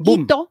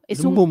Boom. hito, es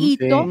un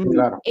hito, Sí,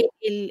 claro.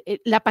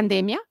 la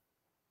pandemia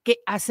que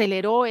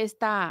aceleró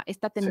esta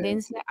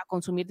tendencia a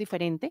consumir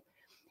diferente,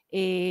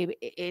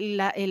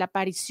 la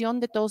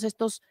aparición de todos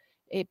estos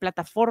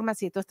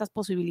plataformas y de todas estas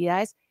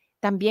posibilidades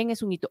también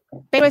es un hito.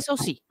 Pero eso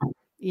sí,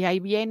 y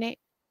ahí viene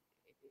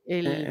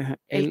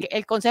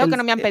el consejo que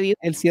no me han pedido.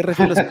 El cierre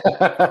filosófico.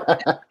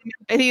 Me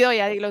han pedido,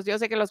 ya digo, yo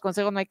sé que los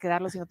consejos no hay que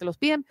darlos si no te los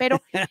piden,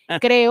 pero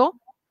creo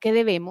que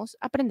debemos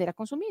aprender a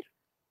consumir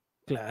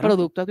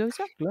producto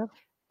audiovisual. Claro.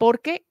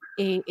 Porque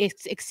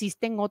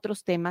existen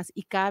otros temas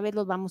y cada vez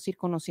los vamos a ir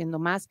conociendo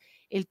más.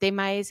 El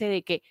tema ese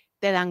de que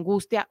te da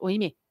angustia.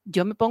 Oye,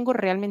 yo me pongo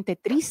realmente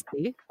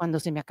triste cuando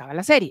se me acaba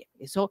la serie.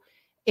 Eso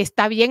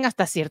está bien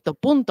hasta cierto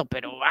punto,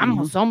 pero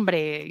vamos,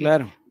 hombre.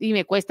 Claro. Y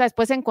me cuesta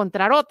después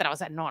encontrar otra. O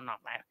sea, no.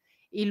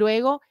 Y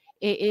luego,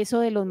 eso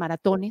de los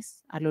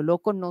maratones, a lo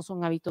loco, no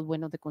son hábitos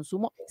buenos de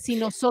consumo. Si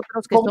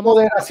nosotros que Con somos...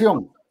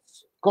 moderación.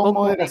 Con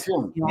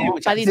moderación.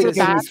 Para Que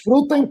disfrutar.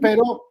 disfruten,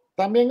 pero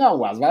también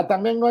aguas, ¿va?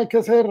 También no hay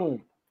que ser...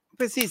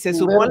 Pues sí, se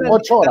sumó a la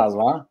 8 horas,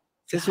 ¿va?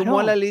 Se sumó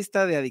a la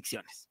lista de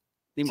adicciones.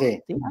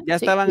 Sí. Ya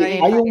estaban ahí.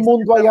 Hay un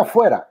mundo allá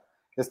afuera.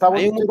 Está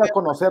bonito ir a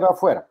conocer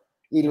afuera.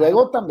 Y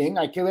luego también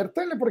hay que ver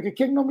tele, porque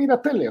 ¿quién no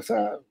mira tele? O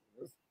sea...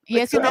 Y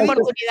es una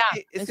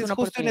oportunidad. Es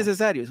justo y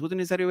necesario. Es justo y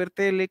necesario ver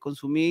tele,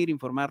 consumir,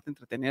 informarte,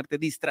 entretenerte,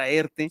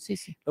 distraerte. Sí,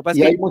 sí. Lo que pasa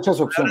y es hay que muchas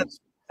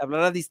opciones.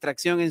 Hablar de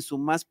distracción en su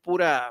más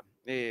pura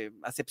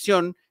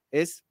acepción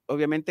es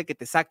obviamente que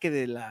te saque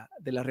de la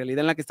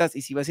realidad en la que estás.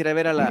 Y si vas a ir a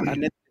ver a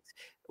Netflix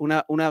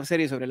una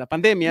serie sobre la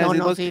pandemia,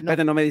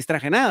 no me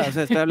distraje nada, o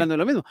sea, estoy hablando de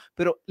lo mismo.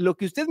 Pero lo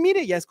que usted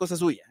mire ya es cosa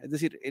suya. Es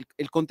decir,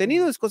 el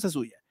contenido es cosa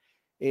suya.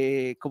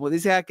 Como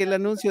dice aquel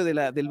anuncio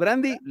del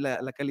brandy,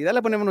 la calidad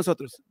la ponemos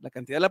nosotros, la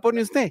cantidad la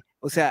pone usted.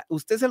 O sea,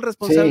 usted es el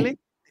responsable de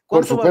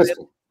cuánto va a ver,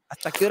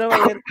 hasta qué hora va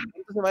a ver,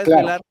 cuánto se va a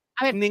desvelar.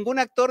 A ver, ningún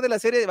actor de la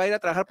serie va a ir a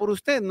trabajar por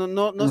usted,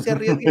 no se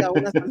arriesgue a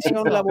una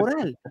sanción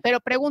laboral. Pero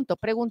pregunto,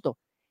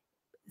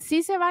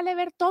 ¿sí se vale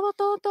ver todo,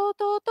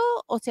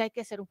 o sea, hay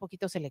que ser un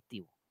poquito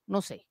selectivo?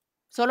 No sé,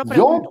 solo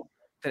pregunto.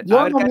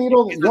 Yo no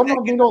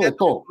miro de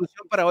todo.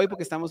 Para hoy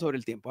porque estamos sobre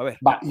el tiempo, a ver.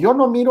 Yo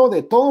no miro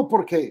de todo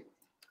porque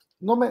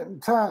o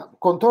sea,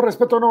 con todo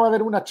respeto, no va a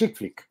haber una chick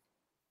flick,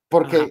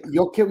 porque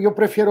yo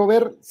prefiero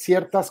ver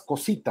ciertas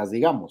cositas,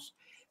 digamos.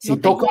 Si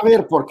toca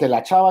ver porque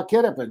la chava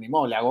quiere, pues ni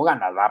modo, le hago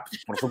ganas, ¿va?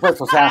 Pues, por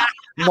supuesto, o sea,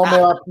 no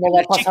va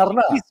a pasar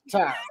nada, o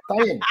sea,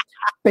 está bien.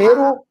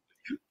 Pero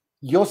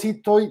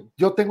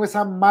yo tengo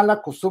esa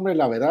mala costumbre,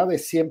 la verdad, de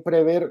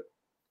siempre ver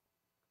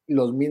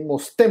los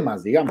mismos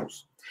temas,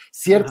 digamos.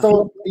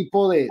 Cierto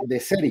tipo de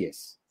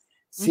series,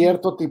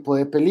 cierto tipo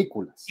de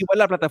películas. Igual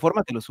la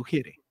plataforma te lo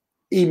sugiere.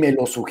 Y me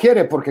lo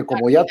sugiere, porque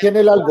como ya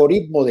tiene el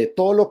algoritmo de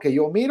todo lo que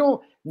yo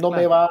miro, no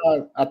me va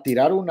a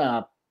tirar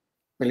una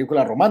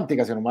película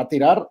romántica, sino me va a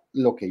tirar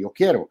lo que yo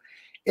quiero.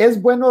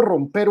 Es bueno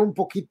romper un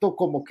poquito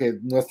como que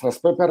nuestras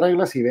propias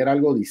reglas y ver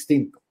algo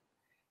distinto.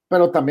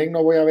 Pero también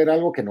no voy a ver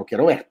algo que no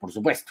quiero ver, por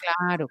supuesto.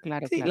 Claro.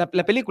 Sí, la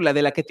película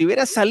de la que te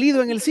hubiera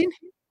salido en el cine,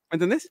 ¿me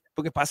entendés?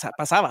 Porque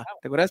pasaba,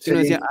 ¿te acuerdas? Que uno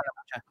decía,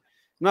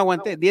 no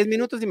aguanté 10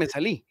 minutos y me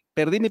salí.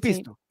 Perdí mi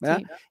pisto,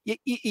 ¿verdad?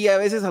 Sí. Y a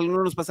veces a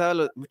algunos nos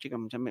pasaba,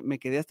 me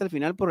quedé hasta el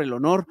final por el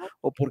honor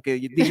o porque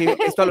dije,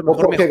 esto a lo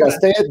mejor porque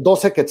gasté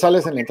 12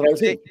 quetzales en la entrada del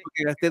cine.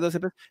 Porque gasté 12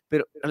 pesos,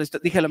 pero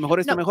dije, a lo mejor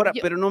esto mejora,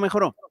 pero no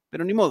mejoró,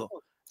 pero ni modo.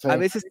 Sí. A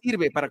veces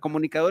sirve, para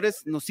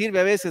comunicadores nos sirve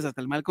a veces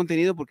hasta el mal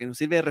contenido porque nos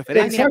sirve de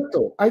referencia.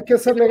 Exacto, hay que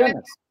hacerle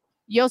ganas.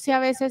 Yo sé a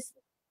veces,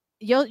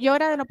 yo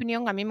era de la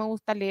opinión, a mí me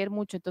gusta leer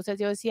mucho, entonces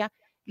yo decía,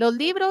 los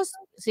libros,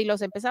 si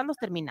los empezás, los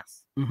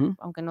terminas,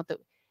 aunque no te...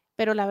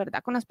 Pero la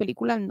verdad, con las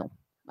películas no.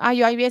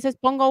 Yo hay veces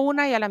pongo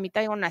una y a la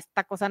mitad digo, no,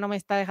 esta cosa no me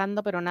está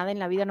dejando, pero nada en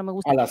la vida no me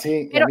gusta.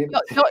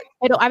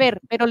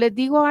 Pero les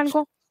digo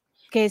algo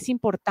que es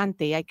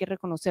importante y hay que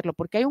reconocerlo,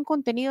 porque hay un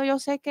contenido, yo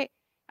sé que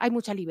hay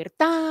mucha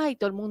libertad y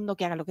todo el mundo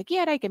que haga lo que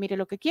quiera y que mire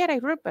lo que quiera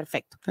y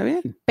perfecto. Está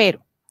bien.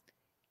 Pero,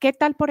 ¿qué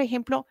tal, por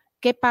ejemplo,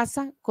 qué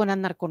pasa con las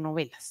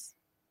narconovelas?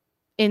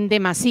 En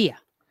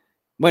demasía.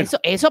 Bueno.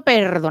 Eso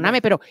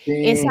perdóname, pero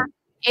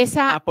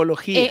esa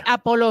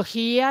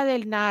apología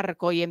del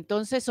narco y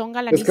entonces son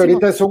galanísimos. Es que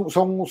ahorita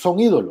son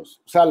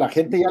ídolos, o sea, la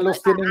gente ya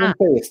los tiene en un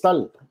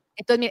pedestal.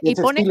 Entonces, mira, y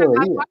ponen al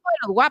más guapo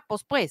de los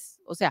guapos, pues,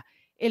 o sea,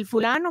 el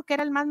fulano que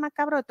era el más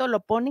macabro de todo,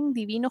 lo ponen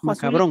divino,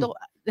 azulito.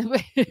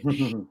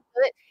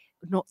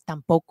 No,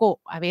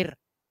 tampoco, a ver,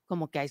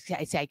 como que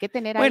hay que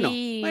tener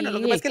ahí. Bueno, lo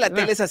que pasa es que la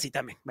tele es así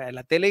también.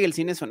 La tele y el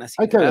cine son así.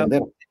 Hay que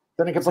vender.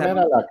 Tienen que poner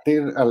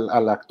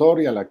al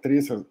actor y a la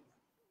actriz. O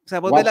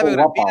sea, vos ves la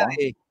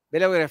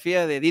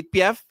biografía de Edith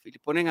Piaf y le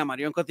ponen a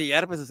Marion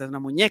Cotillard, pues es una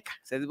muñeca.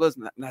 O sea,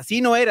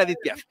 así no era Edith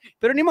Piaf.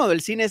 Pero ni modo,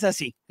 el cine es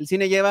así. El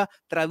cine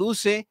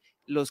traduce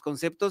los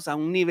conceptos a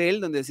un nivel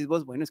donde decís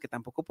vos, bueno, es que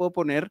tampoco puedo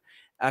poner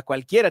a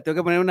cualquiera, tengo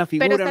que poner una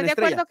figura, pero una estrella.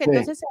 Pero ¿estás de acuerdo que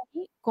entonces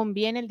ahí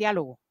conviene el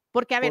diálogo?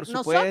 Porque, a ver,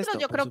 nosotros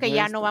yo creo que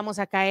ya no vamos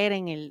a caer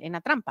en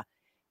la trampa.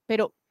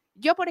 Pero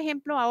yo, por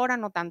ejemplo, ahora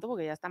no tanto,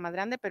 porque ya está más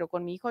grande, pero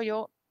con mi hijo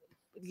yo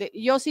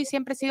sí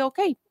siempre he sido, ok,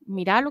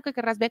 mira lo que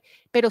querrás ver,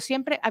 pero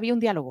siempre había un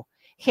diálogo.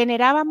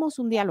 Generábamos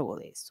un diálogo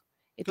de eso.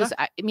 Entonces,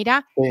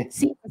 mira,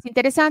 sí, es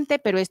interesante,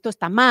 pero esto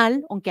está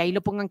mal, aunque ahí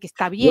lo pongan que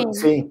está bien.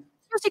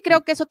 Yo sí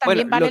creo que eso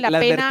también vale la pena.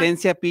 La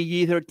advertencia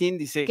PG-13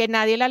 dice que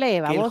nadie la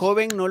lee, que el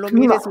joven no lo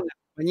mires en la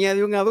compañía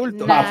de un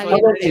adulto.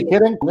 Si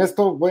quieren, con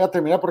esto voy a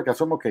terminar porque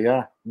asumo que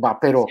ya va,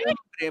 pero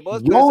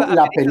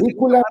la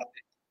película,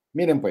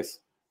 miren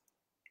pues,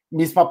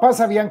 mis papás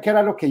sabían que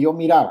era lo que yo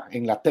miraba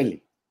en la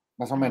tele,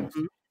 más o menos,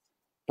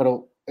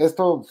 pero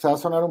esto se va a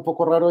sonar un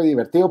poco raro y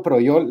divertido, pero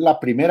yo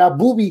la primera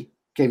boobie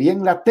que vi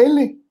en la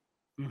tele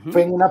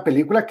fue en una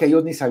película que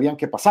ellos ni sabían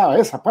que pasaba,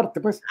 esa parte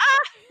pues,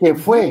 que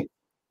fue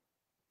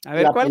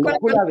la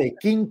película de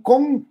King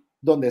Kong,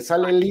 donde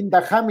sale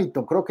Linda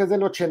Hamilton, creo que es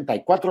del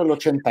 84, del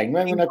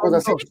 89, una cosa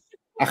así.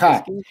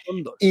 Ajá.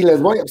 Y les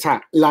voy, o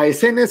sea, la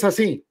escena es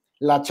así,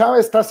 la chava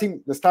está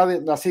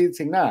así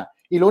sin nada,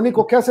 y lo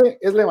único que hace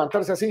es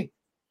levantarse así.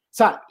 O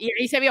sea, y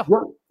ahí se vio.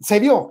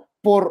 Se vio,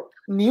 por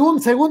ni un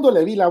segundo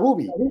le vi la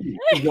boobie.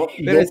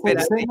 Pero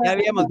espera, ya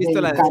habíamos visto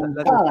la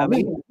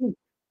de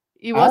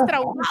y vos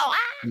traumado.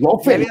 Yo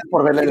feliz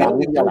por verle la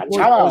boobie a la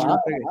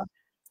chava.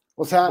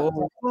 O sea,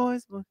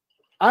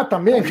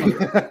 también.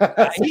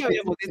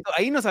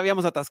 Ahí nos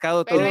habíamos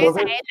atascado todo. Pero esa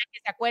es la que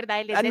se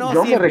acuerda,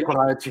 yo me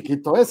recordaba de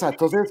chiquito esa.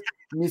 Entonces,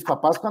 mis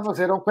papás cuando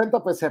se dieron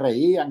cuenta, pues se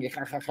reían y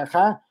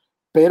jajajaja.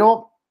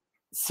 Pero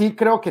sí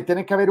creo que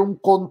tiene que haber un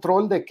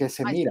control de que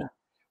se mira.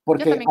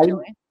 Porque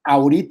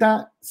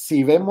ahorita,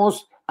 si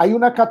vemos, hay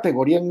una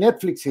categoría en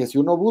Netflix y si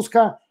uno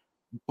busca,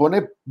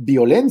 pone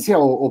violencia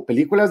o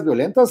películas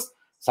violentas,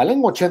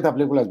 salen 80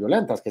 películas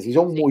violentas, que sí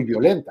son muy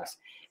violentas.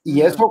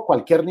 Y eso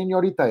cualquier niño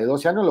ahorita de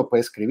 12 años lo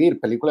puede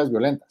escribir, películas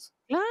violentas.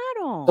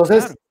 Claro.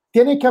 Entonces,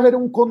 tiene que haber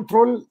un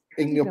control,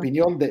 en mi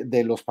opinión,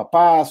 de los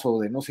papás o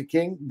de no sé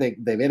quién,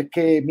 de ver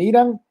qué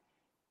miran,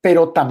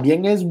 pero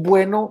también es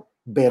bueno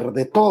ver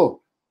de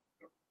todo.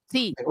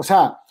 Sí. O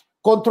sea,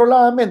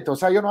 controladamente. O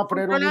sea, yo no voy a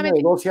poner a un niño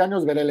de 12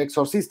 años ver El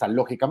Exorcista,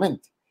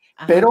 lógicamente.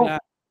 Pero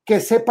que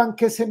sepan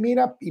que se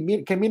mira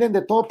y que miren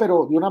de todo,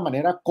 pero de una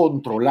manera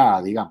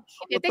controlada, digamos.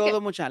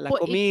 Todo la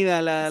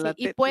comida,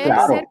 y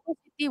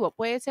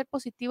puede ser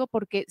positivo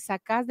porque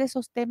sacas de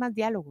esos temas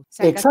diálogos.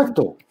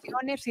 Exacto.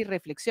 Y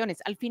reflexiones.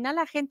 Al final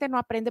la gente no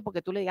aprende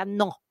porque tú le digas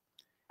no.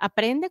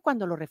 Aprende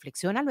cuando lo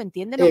reflexiona, lo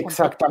entiende.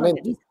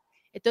 Exactamente.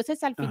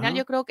 Entonces, al final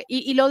yo creo que,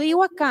 y lo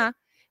digo acá,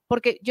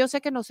 porque yo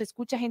sé que nos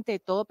escucha gente de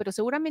todo, pero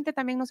seguramente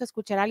también nos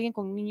escuchará alguien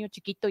con un niño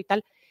chiquito y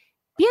tal.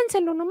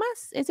 Piénsenlo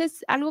nomás, ese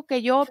es algo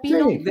que yo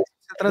opino,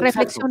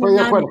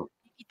 reflexionando.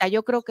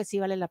 Yo creo que sí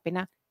vale la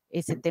pena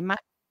ese tema,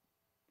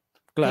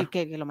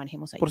 que lo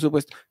manejemos ahí. Por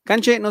supuesto.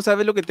 Canche, no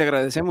sabes lo que te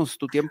agradecemos,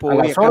 tu tiempo. A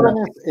las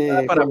órdenes,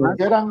 cuando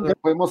quieran,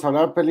 podemos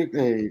hablar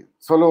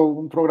solo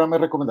un programa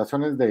de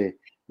recomendaciones de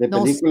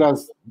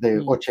películas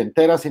de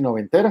ochenteras y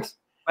noventeras.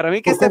 Para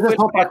mí que este fue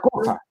otra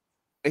cosa.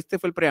 Este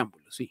fue el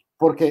preámbulo, sí.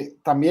 Porque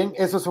también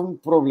eso es un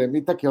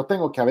problemita que yo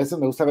tengo, que a veces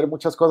me gusta ver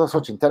muchas cosas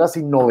ochenteras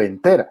y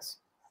noventeras.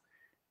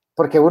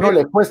 Porque a uno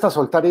le cuesta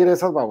soltar ir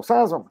esas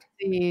babosadas, hombre.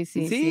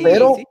 Sí.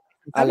 Pero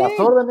a las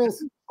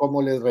órdenes,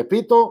 como les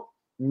repito,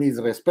 mis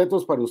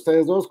respetos para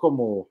ustedes dos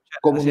como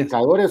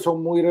comunicadores,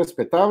 son muy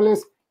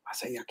respetables.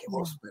 Más allá que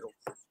vos, pero...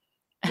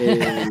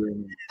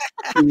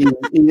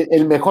 y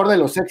el mejor de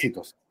los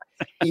éxitos.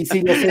 Y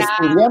si los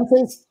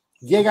estudiantes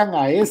llegan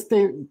a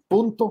este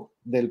punto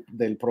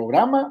del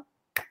programa,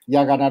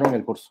 ya ganaron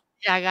el curso.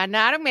 Ya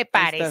ganaron, me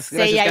parece.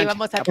 Gracias, ya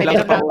íbamos a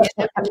pelear una vez.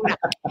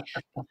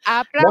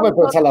 No,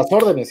 pues a las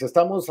órdenes.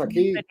 Estamos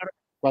aquí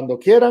cuando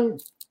quieran.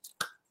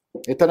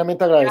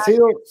 Eternamente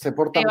agradecido. Se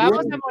portan bien.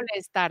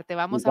 Te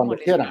vamos a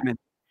molestar.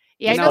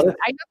 Y ahí nos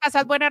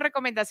pasas buenas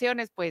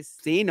recomendaciones, pues.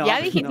 Sí, no. Ya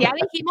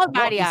dijimos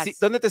varias. Sí,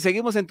 ¿dónde te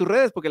seguimos en tus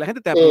redes? Porque la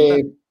gente te va a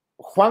preguntar.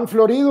 Juan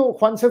Florido,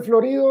 Juan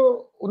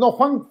Florido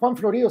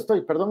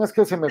estoy, perdón, es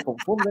que se me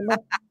confunde, ¿no?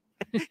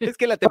 Es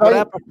que la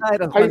temporada pasada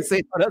era Juan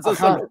C.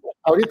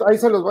 Ahorita ahí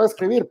se los voy a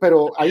escribir,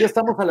 pero ahí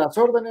estamos a las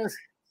órdenes.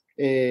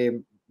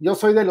 Yo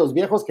soy de los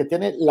viejos que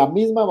tiene la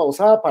misma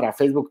bausada para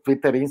Facebook,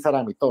 Twitter,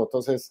 Instagram y todo,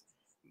 entonces...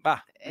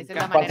 Esa es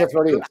la manera.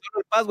 Florida. Solo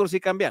el password sí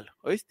cambiarlo,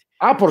 ¿oíste?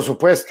 Por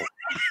supuesto.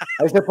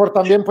 Ahí se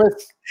portan bien,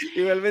 pues.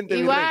 Igualmente.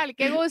 Igual,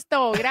 qué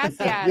gusto,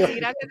 gracias. Y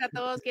gracias a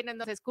todos quienes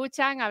nos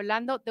escuchan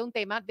hablando de un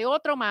tema, de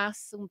otro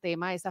más, un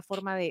tema, esa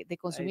forma de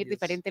consumir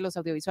diferente los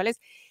audiovisuales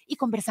y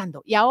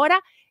conversando. Y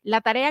ahora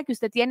la tarea que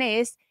usted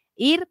tiene es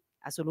ir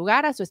a su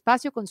lugar, a su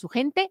espacio con su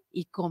gente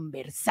y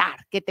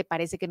conversar. ¿Qué te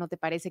parece, qué no te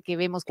parece, qué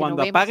vemos, qué no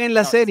vemos? Cuando apaguen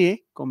la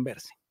serie,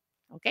 conversen.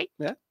 ¿Ok?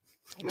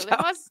 Nos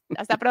vemos.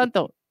 Hasta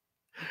pronto.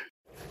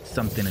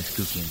 Something is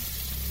cooking.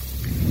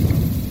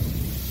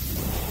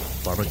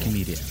 Barbecue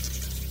Media.